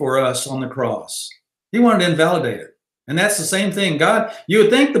redemption for us on the cross. He wanted to invalidate it. And that's the same thing. God, you would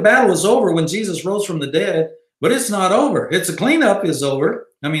think the battle was over when Jesus rose from the dead, but it's not over. It's a cleanup is over.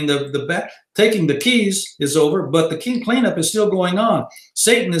 I mean, taking the keys is over, but the cleanup is still going on.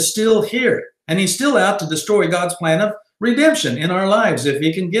 Satan is still here, and he's still out to destroy God's plan of redemption in our lives if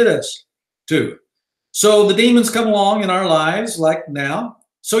he can get us to. So the demons come along in our lives like now.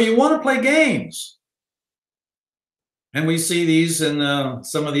 So you want to play games. And we see these in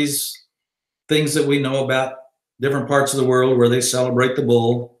some of these things that we know about different parts of the world where they celebrate the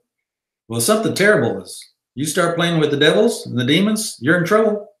bull. Well, something terrible is you start playing with the devils and the demons, you're in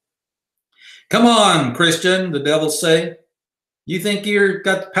trouble. Come on, Christian, the devils say. You think you've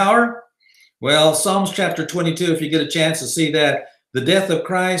got the power? Well, Psalms chapter 22, if you get a chance to see that, the death of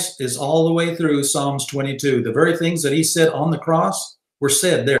Christ is all the way through Psalms 22. The very things that he said on the cross were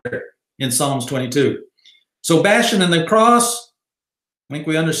said there in Psalms 22. So Bashan and the cross, I think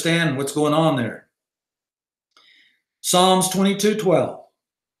we understand what's going on there. Psalms 22:12.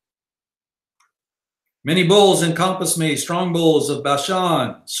 Many bulls encompass me, strong bulls of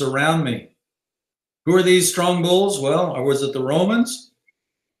Bashan surround me. Who are these strong bulls? Well, or was it the Romans?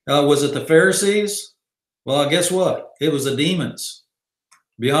 Was it the Pharisees? Well, guess what? It was the demons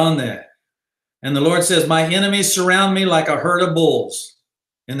beyond that. And the Lord says, my enemies surround me like a herd of bulls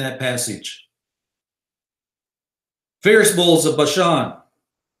in that passage. Fierce bulls of Bashan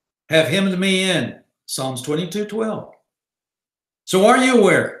have hemmed me in. Psalms 22:12. So are you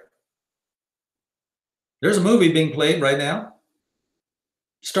aware? There's a movie being played right now.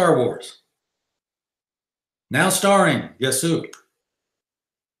 Star Wars. Now starring, guess who?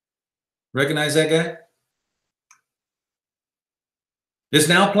 Recognize that guy? It's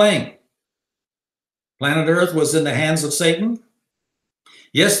now playing. Planet Earth was in the hands of Satan.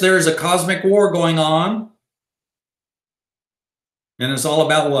 Yes, there is a cosmic war going on. And it's all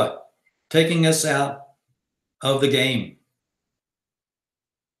about what? Taking us out of the game.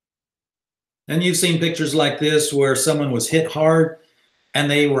 And you've seen pictures like this where someone was hit hard and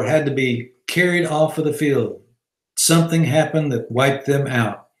they had to be carried off of the field. Something happened that wiped them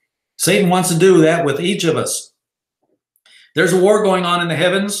out. Satan wants to do that with each of us. There's a war going on in the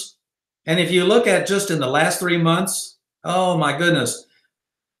heavens. And if you look at just in the last 3 months, oh my goodness,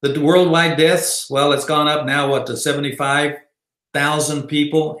 the worldwide deaths, well, it's gone up now, what, to 75,000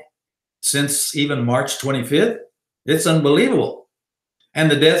 people since even March 25th? It's unbelievable. And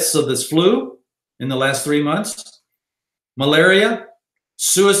the deaths of this flu in the last 3 months, malaria,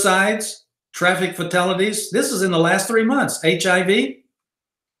 suicides, traffic fatalities. This is in the last 3 months. HIV,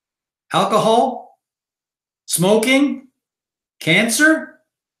 alcohol, smoking, cancer,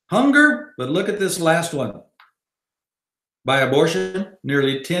 hunger. But look at this last one. By abortion,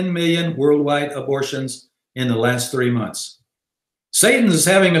 nearly 10 million worldwide abortions in the last 3 months. Satan is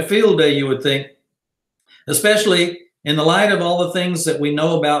having a field day, you would think, especially in the light of all the things that we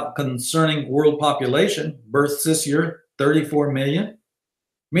know about concerning world population. Births this year, 34 million. I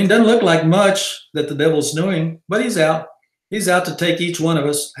mean, it doesn't look like much that the devil's doing, but he's out. He's out to take each one of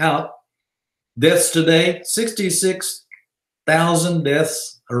us out. Deaths today, 66,000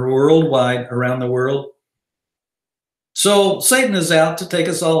 deaths are worldwide around the world. So Satan is out to take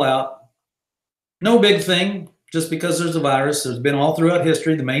us all out. No big thing, just because there's a virus. There's been all throughout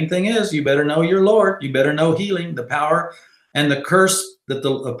history. The main thing is you better know your Lord. You better know healing, the power, and the curse, that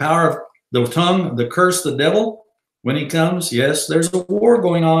the power of the tongue, the curse, the devil, when he comes. Yes, there's a war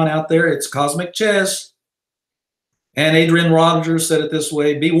going on out there. It's cosmic chess. And Adrian Rogers said it this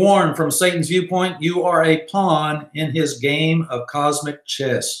way: be warned, from Satan's viewpoint, you are a pawn in his game of cosmic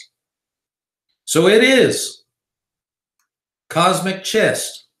chess. So it is cosmic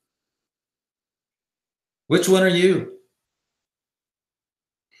chess. Which one are you?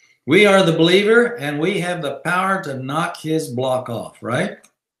 We are the believer, and we have the power to knock his block off, right?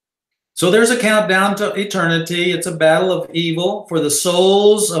 So there's a countdown to eternity. It's a battle of evil for the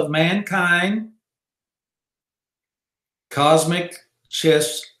souls of mankind. Cosmic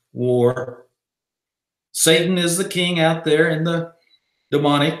chess war. Satan is the king out there in the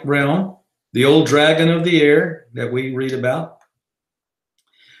demonic realm, the old dragon of the air that we read about.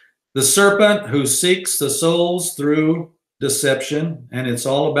 The serpent who seeks the souls through deception, and it's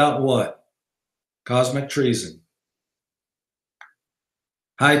all about what? Cosmic treason.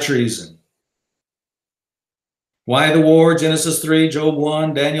 High treason. Why the war? Genesis 3, Job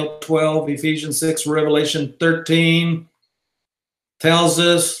 1, Daniel 12, Ephesians 6, Revelation 13 tells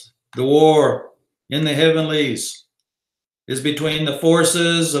us the war in the heavenlies is between the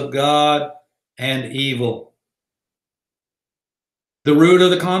forces of God and evil. The root of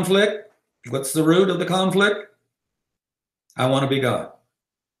the conflict, what's the root of the conflict? I want to be God.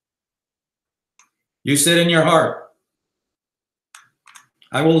 You said in your heart,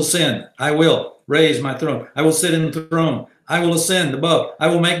 I will ascend. I will raise my throne. I will sit in the throne. I will ascend above. I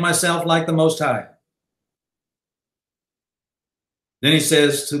will make myself like the Most High. Then he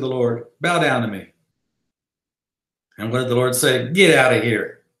says to the Lord, bow down to me. And what did the Lord say? Get out of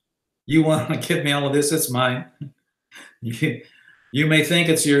here. You want to give me all of this? It's mine. You may think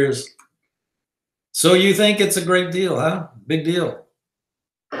it's yours. So you think it's a great deal, huh? Big deal.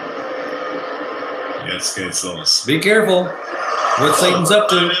 Jetzt geht's los. Be careful what Satan's up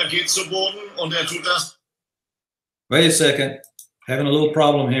to. Einer geht zu Boden und tut das. Wait a second. Having a little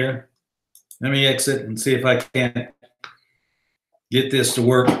problem here. Let me exit and see if I can't get this to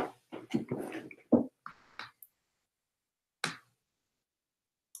work.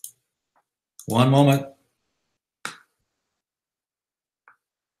 One moment.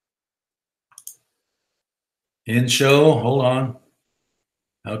 In show, hold on.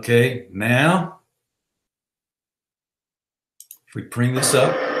 Okay, now, if we bring this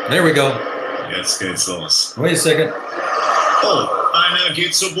up, there we go. Jetzt geht's los. Wait a second. Oh, einer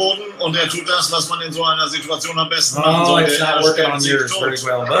geht zu Boden und tut das, was man in so einer Situation am besten machen Oh, sollte. it's not working on yours very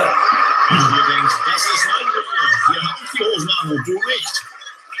well, but Ihr denkt, das ist mein Revier. Wir haben die Hosen an und du nicht.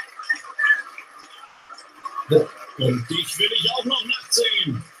 Und dich will ich auch noch nackt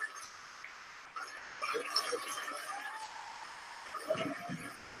sehen.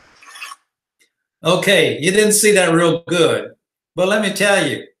 okay, you didn't see that real good, but let me tell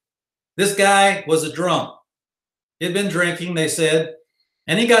you, this guy was a drunk. He'd been drinking, they said,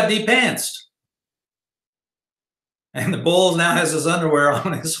 and he got depantsed. And the bull now has his underwear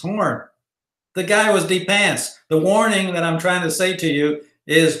on his horn. The guy was depantsed. The warning that I'm trying to say to you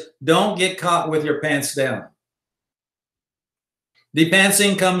is don't get caught with your pants down.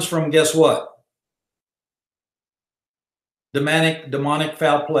 Depantsing comes from, guess what? Demonic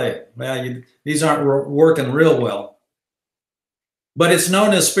foul play. Well, these aren't working real well. But it's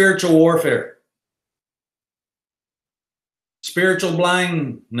known as spiritual warfare. Spiritual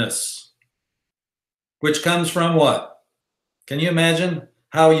blindness, which comes from what? Can you imagine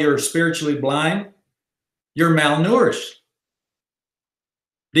how you're spiritually blind? You're malnourished,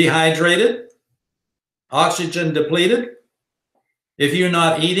 dehydrated, oxygen depleted. If you're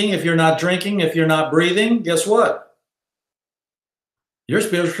not eating, if you're not drinking, if you're not breathing, guess what? You're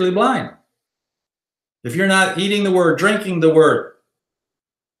spiritually blind. If you're not eating the word, drinking the word,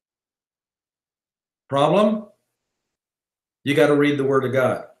 problem? You got to read the word of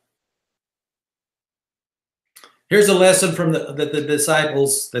God. Here's a lesson from the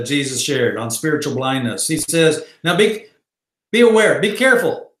disciples that Jesus shared on spiritual blindness. He says, now be aware, be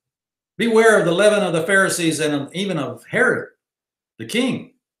careful. Beware of the leaven of the Pharisees and even of Herod, the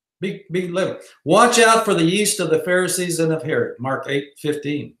king. Be watch out for the yeast of the Pharisees and of Herod. Mark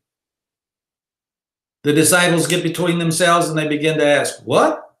 8:15. The disciples get between themselves and they begin to ask,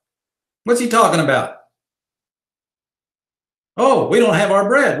 what? What's he talking about? Oh, we don't have our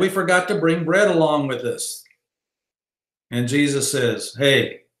bread. We forgot to bring bread along with us. And Jesus says,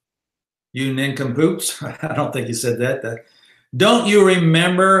 hey, you nincompoops. I don't think he said that. Don't you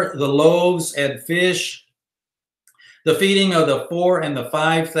remember the loaves and fish, the feeding of the 4,000 and the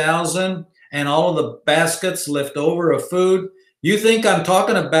 5,000, and all of the baskets left over of food? You think I'm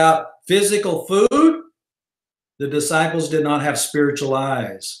talking about physical food? The disciples did not have spiritual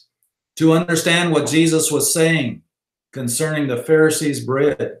eyes to understand what Jesus was saying concerning the Pharisees'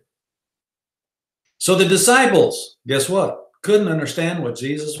 bread. So the disciples, guess what? Couldn't understand what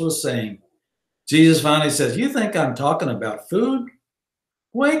Jesus was saying. Jesus finally says, you think I'm talking about food?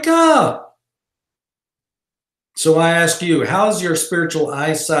 Wake up. So I ask you, how's your spiritual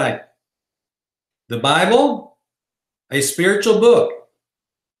eyesight? The Bible, a spiritual book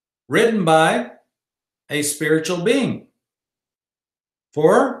written by a spiritual being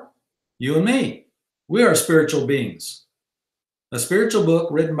for you and me. We are spiritual beings. A spiritual book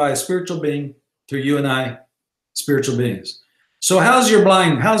written by a spiritual being to you and I, spiritual beings. So how's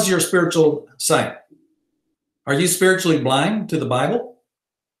your spiritual sight? Are you spiritually blind to the Bible?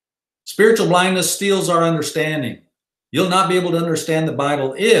 Spiritual blindness steals our understanding. You'll not be able to understand the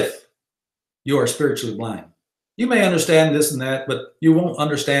Bible if you are spiritually blind. You may understand this and that, but you won't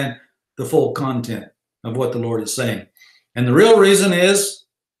understand the full content of what the Lord is saying. And the real reason is,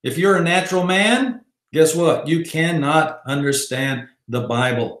 if you're a natural man, guess what? You cannot understand the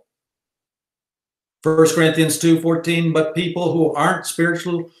Bible. 1 Corinthians 2:14, but people who aren't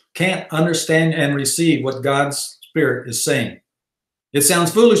spiritual can't understand and receive what God's Spirit is saying. It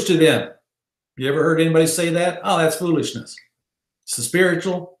sounds foolish to them. You ever heard anybody say that? Oh, that's foolishness. It's the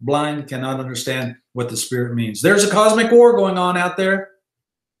spiritual blind cannot understand what the Spirit means. There's a cosmic war going on out there.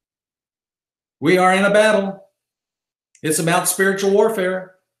 We are in a battle. It's about spiritual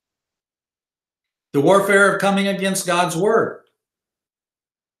warfare. The warfare of coming against God's word.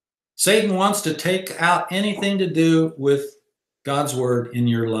 Satan wants to take out anything to do with God's word in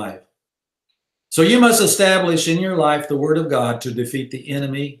your life. So you must establish in your life the word of God to defeat the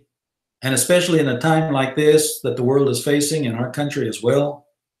enemy, and especially in a time like this that the world is facing, in our country as well,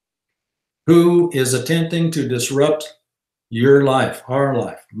 who is attempting to disrupt your life, our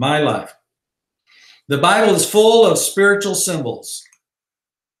life, my life. The Bible is full of spiritual symbols,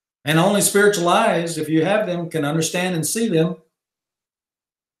 and only spiritual eyes, if you have them, can understand and see them.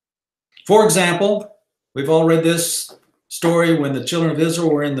 For example, we've all read this story when the children of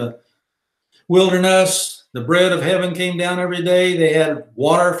Israel were in the wilderness. The bread of heaven came down every day. They had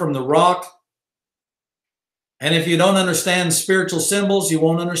water from the rock. And if you don't understand spiritual symbols, you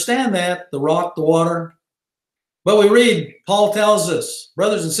won't understand that, the rock, the water. But we read, Paul tells us,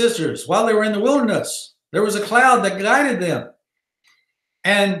 brothers and sisters, while they were in the wilderness, there was a cloud that guided them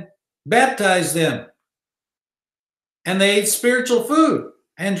and baptized them. And they ate spiritual food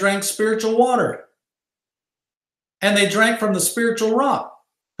and drank spiritual water. And they drank from the spiritual rock,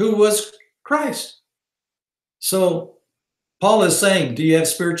 who was Christ. So Paul is saying, do you have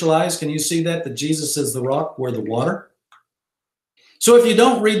spiritual eyes? Can you see that Jesus is the rock, we're the water? So if you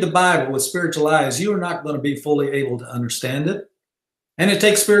don't read the Bible with spiritual eyes, you are not going to be fully able to understand it. And it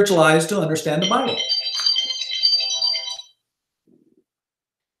takes spiritual eyes to understand the Bible.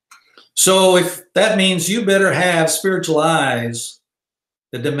 So if that means you better have spiritual eyes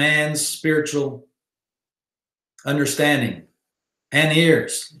that demands spiritual understanding and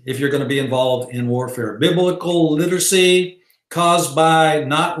ears if you're going to be involved in warfare. Biblical literacy caused by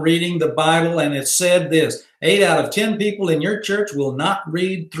not reading the Bible, and it said this, 8 out of 10 people in your church will not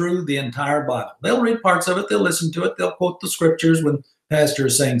read through the entire Bible. They'll read parts of it, they'll listen to it, they'll quote the scriptures when pastor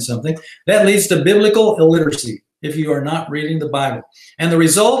is saying something. That leads to biblical illiteracy. if you are not reading the Bible. And the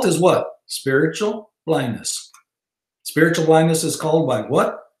result is what? Spiritual blindness. Spiritual blindness is called by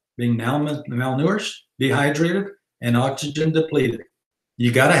what? Being malnourished, dehydrated, and oxygen depleted.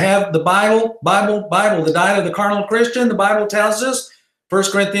 You got to have the Bible, the diet of the carnal Christian. The Bible tells us,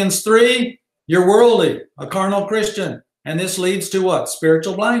 1 Corinthians 3, you're worldly, a carnal Christian. And this leads to what?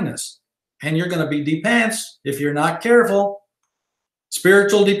 Spiritual blindness. And you're going to be depanced if you're not careful.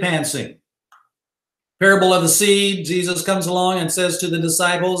 Spiritual depancing. Parable of the seed, Jesus comes along and says to the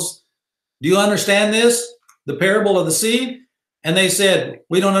disciples, do you understand this? The parable of the seed? And they said,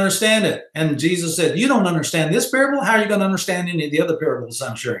 we don't understand it. And Jesus said, you don't understand this parable? How are you going to understand any of the other parables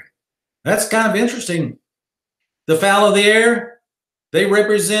I'm sharing? That's kind of interesting. The fowl of the air, they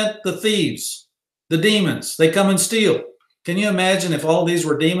represent the thieves, the demons. They come and steal. Can you imagine if all these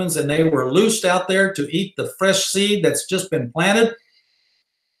were demons and they were loosed out there to eat the fresh seed that's just been planted?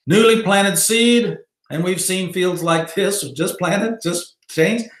 Newly planted seed. And we've seen fields like this, just planted, just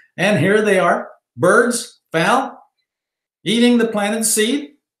changed. And here they are, birds, fowl, eating the planted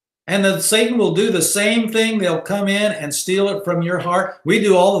seed. And then Satan will do the same thing. They'll come in and steal it from your heart. We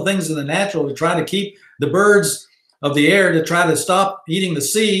do all the things in the natural to try to keep the birds of the air to try to stop eating the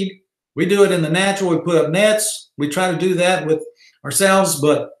seed. We do it in the natural. We put up nets. We try to do that with ourselves.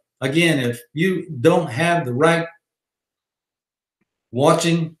 But again, if you don't have the right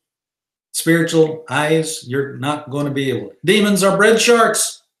watching spiritual eyes, you're not going to be able to. Demons are bread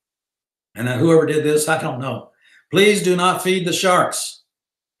sharks. And whoever did this, I don't know. Please do not feed the sharks.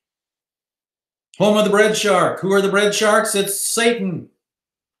 Home of the bread shark. Who are the bread sharks? It's Satan.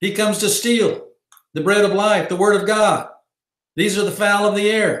 He comes to steal the bread of life, the word of God. These are the fowl of the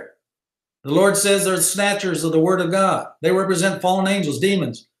air. The Lord says they're snatchers of the word of God. They represent fallen angels,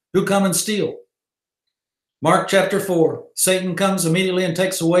 demons, who come and steal. Mark chapter 4, Satan comes immediately and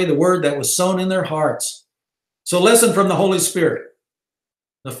takes away the word that was sown in their hearts. So lesson from the Holy Spirit.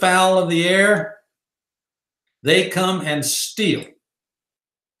 The fowl of the air, they come and steal.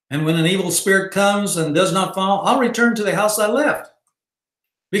 And when an evil spirit comes and does not fall, I'll return to the house I left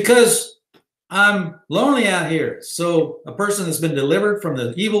because I'm lonely out here. So a person that's been delivered from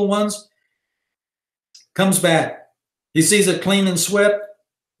the evil ones comes back. He sees it clean and swept.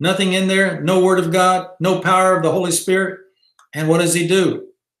 Nothing in there, no word of God, no power of the Holy Spirit. And what does he do?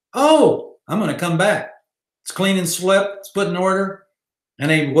 Oh, I'm going to come back. It's clean and swept. It's put in order.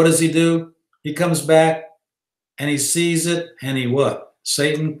 And what does he do? He comes back and he sees it and he what?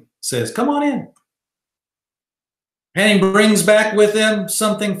 Satan says, come on in. And he brings back with him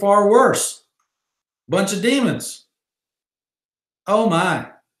something far worse. A bunch of demons. Oh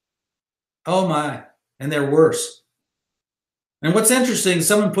my. Oh my. And they're worse. And what's interesting,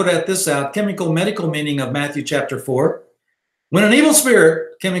 someone put this out, chemical medical meaning of Matthew chapter 4. When an evil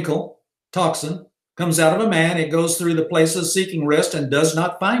spirit, chemical, toxin, comes out of a man, it goes through the places seeking rest and does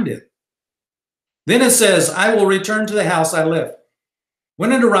not find it. Then it says, I will return to the house I left.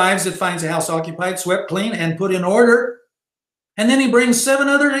 When it arrives, it finds the house occupied, swept clean, and put in order. And then he brings 7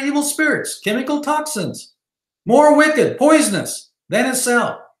 other evil spirits, chemical toxins, more wicked, poisonous than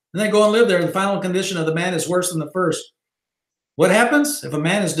itself. And they go and live there. The final condition of the man is worse than the first. What happens if a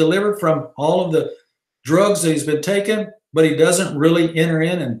man is delivered from all of the drugs that he's been taking, but he doesn't really enter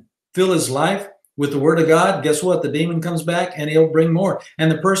in and fill his life with the word of God? Guess what? The demon comes back and he'll bring more. And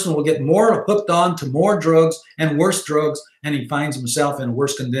the person will get more hooked on to more drugs and worse drugs, and he finds himself in a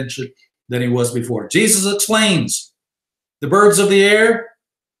worse condition than he was before. Jesus explains the birds of the air,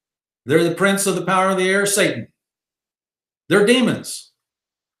 they're the prince of the power of the air, Satan. They're demons.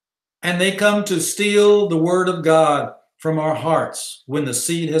 And they come to steal the word of God from our hearts when the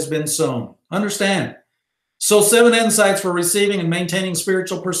seed has been sown. Understand. So 7 insights for receiving and maintaining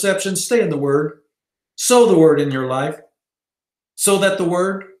spiritual perception. Stay in the word. Sow the word in your life so that the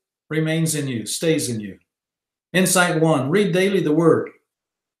word remains in you, stays in you. Insight 1, read daily the word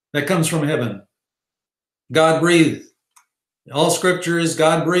that comes from heaven. God breathed. All scripture is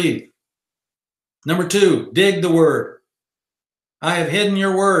God breathed. Number 2, dig the word. I have hidden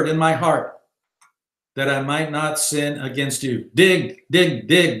your word in my heart that I might not sin against you. Dig, dig,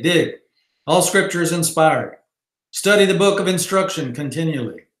 dig, dig. All scripture is inspired. Study the book of instruction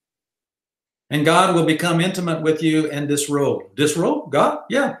continually. And God will become intimate with you and disrobe. Disrobe? God?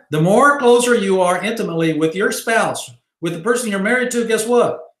 Yeah. The more closer you are intimately with your spouse, with the person you're married to, guess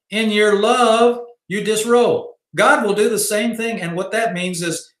what? In your love, you disrobe. God will do the same thing. And what that means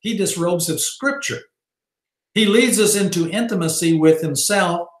is he disrobes of scripture. He leads us into intimacy with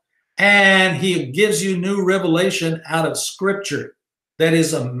himself, and he gives you new revelation out of scripture. That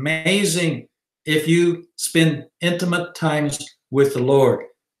is amazing if you spend intimate times with the Lord.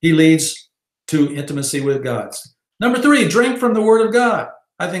 He leads to intimacy with God. Number 3, drink from the Word of God.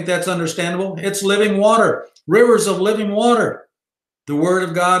 I think that's understandable. It's living water, rivers of living water. The Word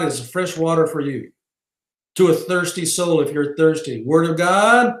of God is fresh water for you. To a thirsty soul, if you're thirsty, Word of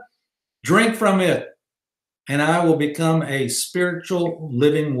God, drink from it, and I will become a spiritual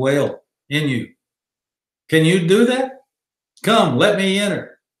living well in you. Can you do that? Come, let me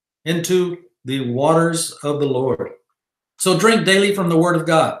enter into the waters of the Lord. So drink daily from the Word of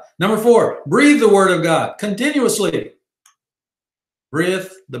God. Number 4, breathe the Word of God continuously. Breathe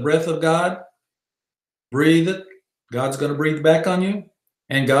the breath of God. Breathe it. God's going to breathe back on you,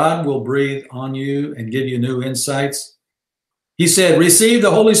 and God will breathe on you and give you new insights. He said, receive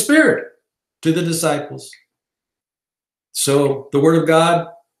the Holy Spirit to the disciples. So the Word of God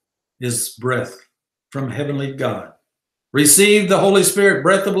is breath from heavenly God. Receive the Holy Spirit,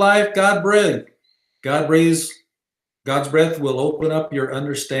 breath of life. God breathes. God breathes. God's breath will open up your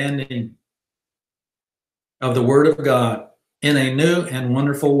understanding of the Word of God in a new and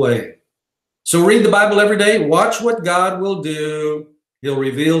wonderful way. So read the Bible every day. Watch what God will do. He'll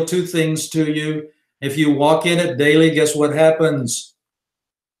reveal 2 things to you. If you walk in it daily, guess what happens?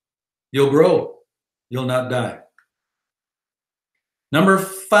 You'll grow. You'll not die. Number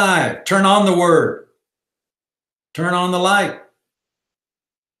 5, turn on the Word. Turn on the light.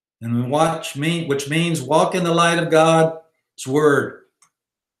 And watch me, which means walk in the light of God's Word.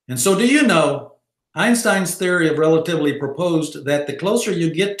 And so do you know, Einstein's theory of relativity proposed that the closer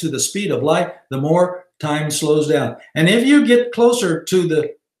you get to the speed of light, the more time slows down. And if you get closer to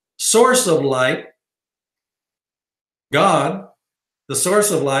the source of light, God, the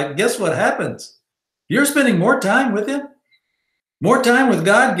source of light, guess what happens? You're spending more time with Him. More time with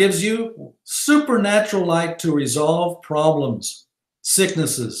God gives you supernatural light to resolve problems,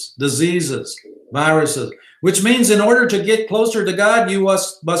 sicknesses, diseases, viruses, which means in order to get closer to God, you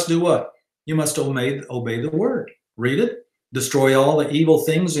must do what? You must obey the Word. Read it. Destroy all the evil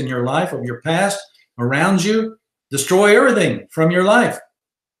things in your life, of your past, around you. Destroy everything from your life.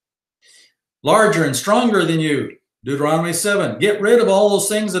 Larger and stronger than you. Deuteronomy 7. Get rid of all those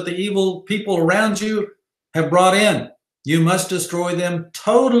things that the evil people around you have brought in. You must destroy them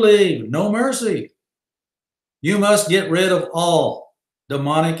totally. No mercy. You must get rid of all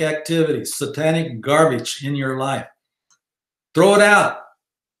demonic activities, satanic garbage in your life. Throw it out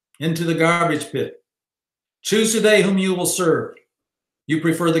into the garbage pit. Choose today whom you will serve. You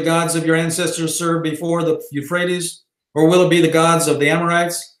prefer the gods of your ancestors served before the Euphrates, or will it be the gods of the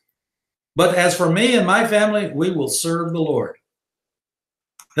Amorites? But as for me and my family, we will serve the Lord.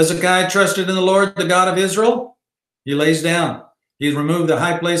 Hezekiah trusted in the Lord, the God of Israel. He lays down. He removed the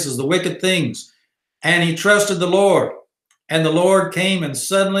high places, the wicked things, and he trusted the Lord. And the Lord came, and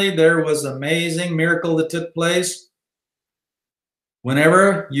suddenly there was an amazing miracle that took place.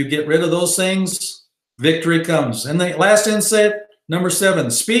 Whenever you get rid of those things, victory comes. And the last insight, number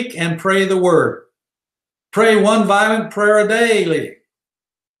 7, speak and pray the word. Pray one violent prayer daily.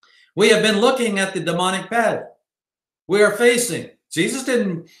 We have been looking at the demonic battle we are facing. Jesus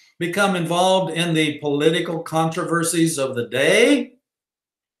didn't become involved in the political controversies of the day.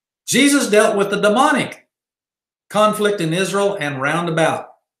 Jesus dealt with the demonic conflict in Israel and round about.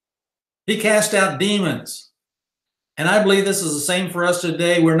 He cast out demons. And I believe this is the same for us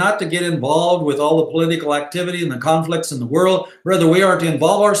today. We're not to get involved with all the political activity and the conflicts in the world. Rather, we are to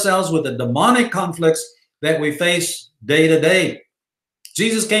involve ourselves with the demonic conflicts that we face day to day.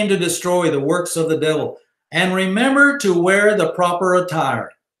 Jesus came to destroy the works of the devil. And remember to wear the proper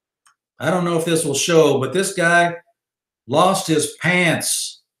attire. I don't know if this will show, but this guy lost his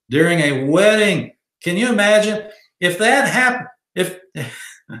pants during a wedding. Can you imagine if that happened?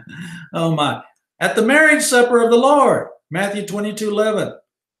 Oh my. At the marriage supper of the Lord, Matthew 22:11.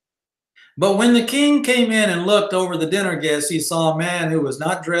 But when the king came in and looked over the dinner guests, he saw a man who was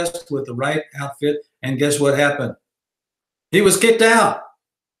not dressed with the right outfit. And guess what happened? He was kicked out.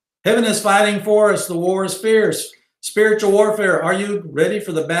 Heaven is fighting for us. The war is fierce. Spiritual warfare. Are you ready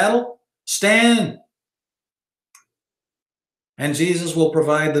for the battle? Stand. And Jesus will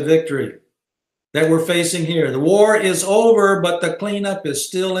provide the victory that we're facing here. The war is over, but the cleanup is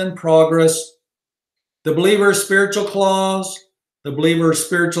still in progress. The believer's spiritual claws, the believer's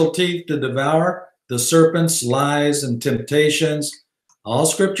spiritual teeth to devour the serpent's lies and temptations. All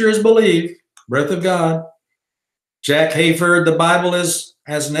scripture is believed, breath of God. Jack Hayford, the Bible is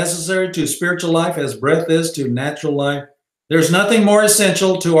as necessary to spiritual life as breath is to natural life. There's nothing more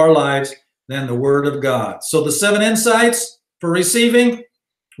essential to our lives than the Word of God. So the 7 insights for receiving: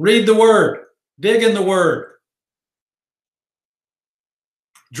 read the Word, dig in the Word,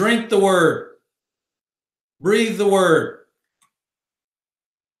 drink the Word, breathe the Word,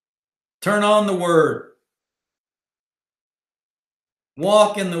 Turn on the Word.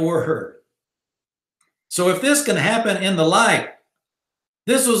 Walk in the Word. So if this can happen in the light,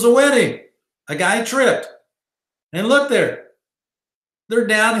 this was a wedding. A guy tripped. And look there. They're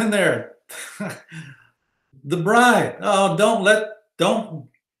down in there. The bride. Oh, don't.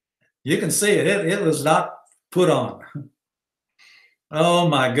 You can see it. It was not put on. Oh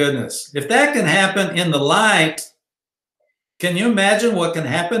my goodness. If that can happen in the light, can you imagine what can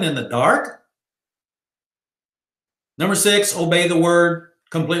happen in the dark? Number 6, obey the Word.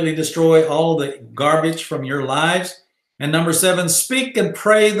 Completely destroy all the garbage from your lives. And number 7, speak and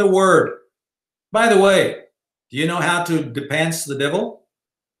pray the Word. By the way, do you know how to depance the devil?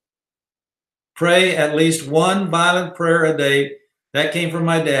 Pray at least one violent prayer a day. That came from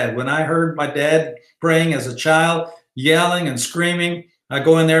my dad. When I heard my dad praying as a child, yelling and screaming, I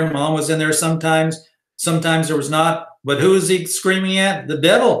go in there. Mom was in there sometimes. Sometimes there was not. But who is he screaming at? The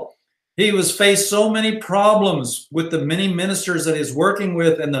devil. He was faced so many problems with the many ministers that he's working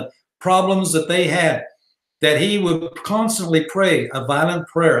with and the problems that they had, that he would constantly pray a violent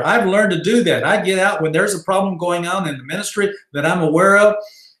prayer. I've learned to do that. I get out when there's a problem going on in the ministry that I'm aware of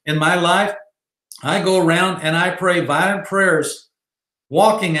in my life. I go around and I pray violent prayers,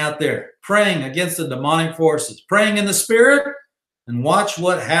 walking out there, praying against the demonic forces, praying in the Spirit, and watch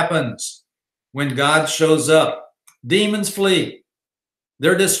what happens when God shows up. Demons flee.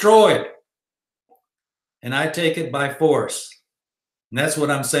 They're destroyed. And I take it by force. And that's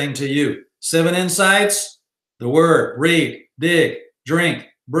what I'm saying to you. 7 insights: the Word, read, dig, drink,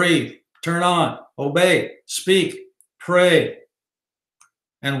 breathe, turn on, obey, speak, pray,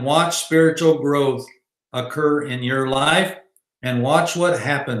 and watch spiritual growth occur in your life, and watch what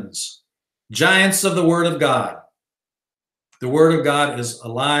happens. Giants of the Word of God. The Word of God is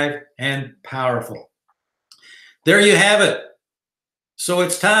alive and powerful. There you have it. So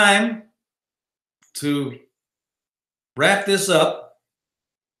it's time to wrap this up.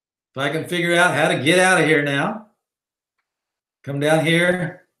 If I can figure out how to get out of here now. Come down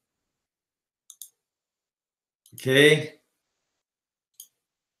here. Okay.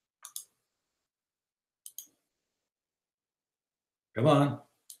 Come on.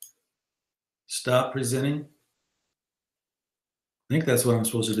 Stop presenting. I think that's what I'm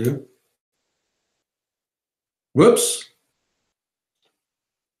supposed to do. Whoops.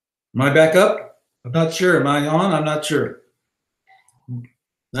 Am I back up? I'm not sure. Am I on? I'm not sure.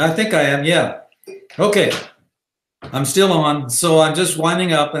 I think I am. Yeah. Okay. I'm still on. So I'm just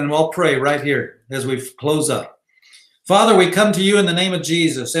winding up, and we'll pray right here as we close up. Father, we come to you in the name of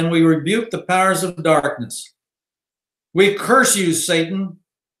Jesus, and we rebuke the powers of darkness. We curse you, Satan,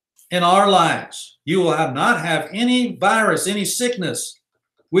 in our lives. You will not have any virus, any sickness.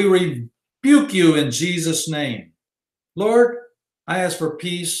 We rebuke you in Jesus' name. Lord, I ask for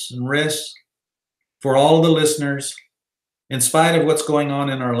peace and rest for all the listeners. In spite of what's going on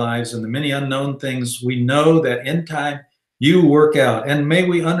in our lives and the many unknown things, we know that in time you work out. And may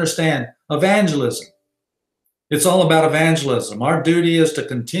we understand evangelism. It's all about evangelism. Our duty is to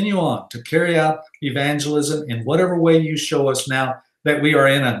continue on to carry out evangelism in whatever way you show us now that we are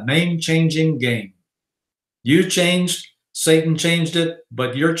in a name-changing game. You changed, Satan changed it,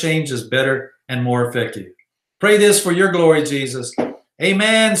 but your change is better and more effective. Pray this for your glory, Jesus.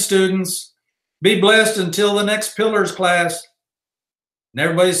 Amen, students. Be blessed until the next Pillars class. And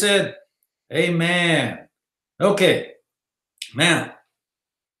everybody said, amen. Okay. Now,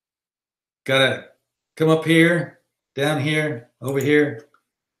 gotta come up here, down here, over here,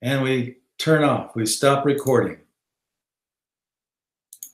 and we turn off. We stop recording.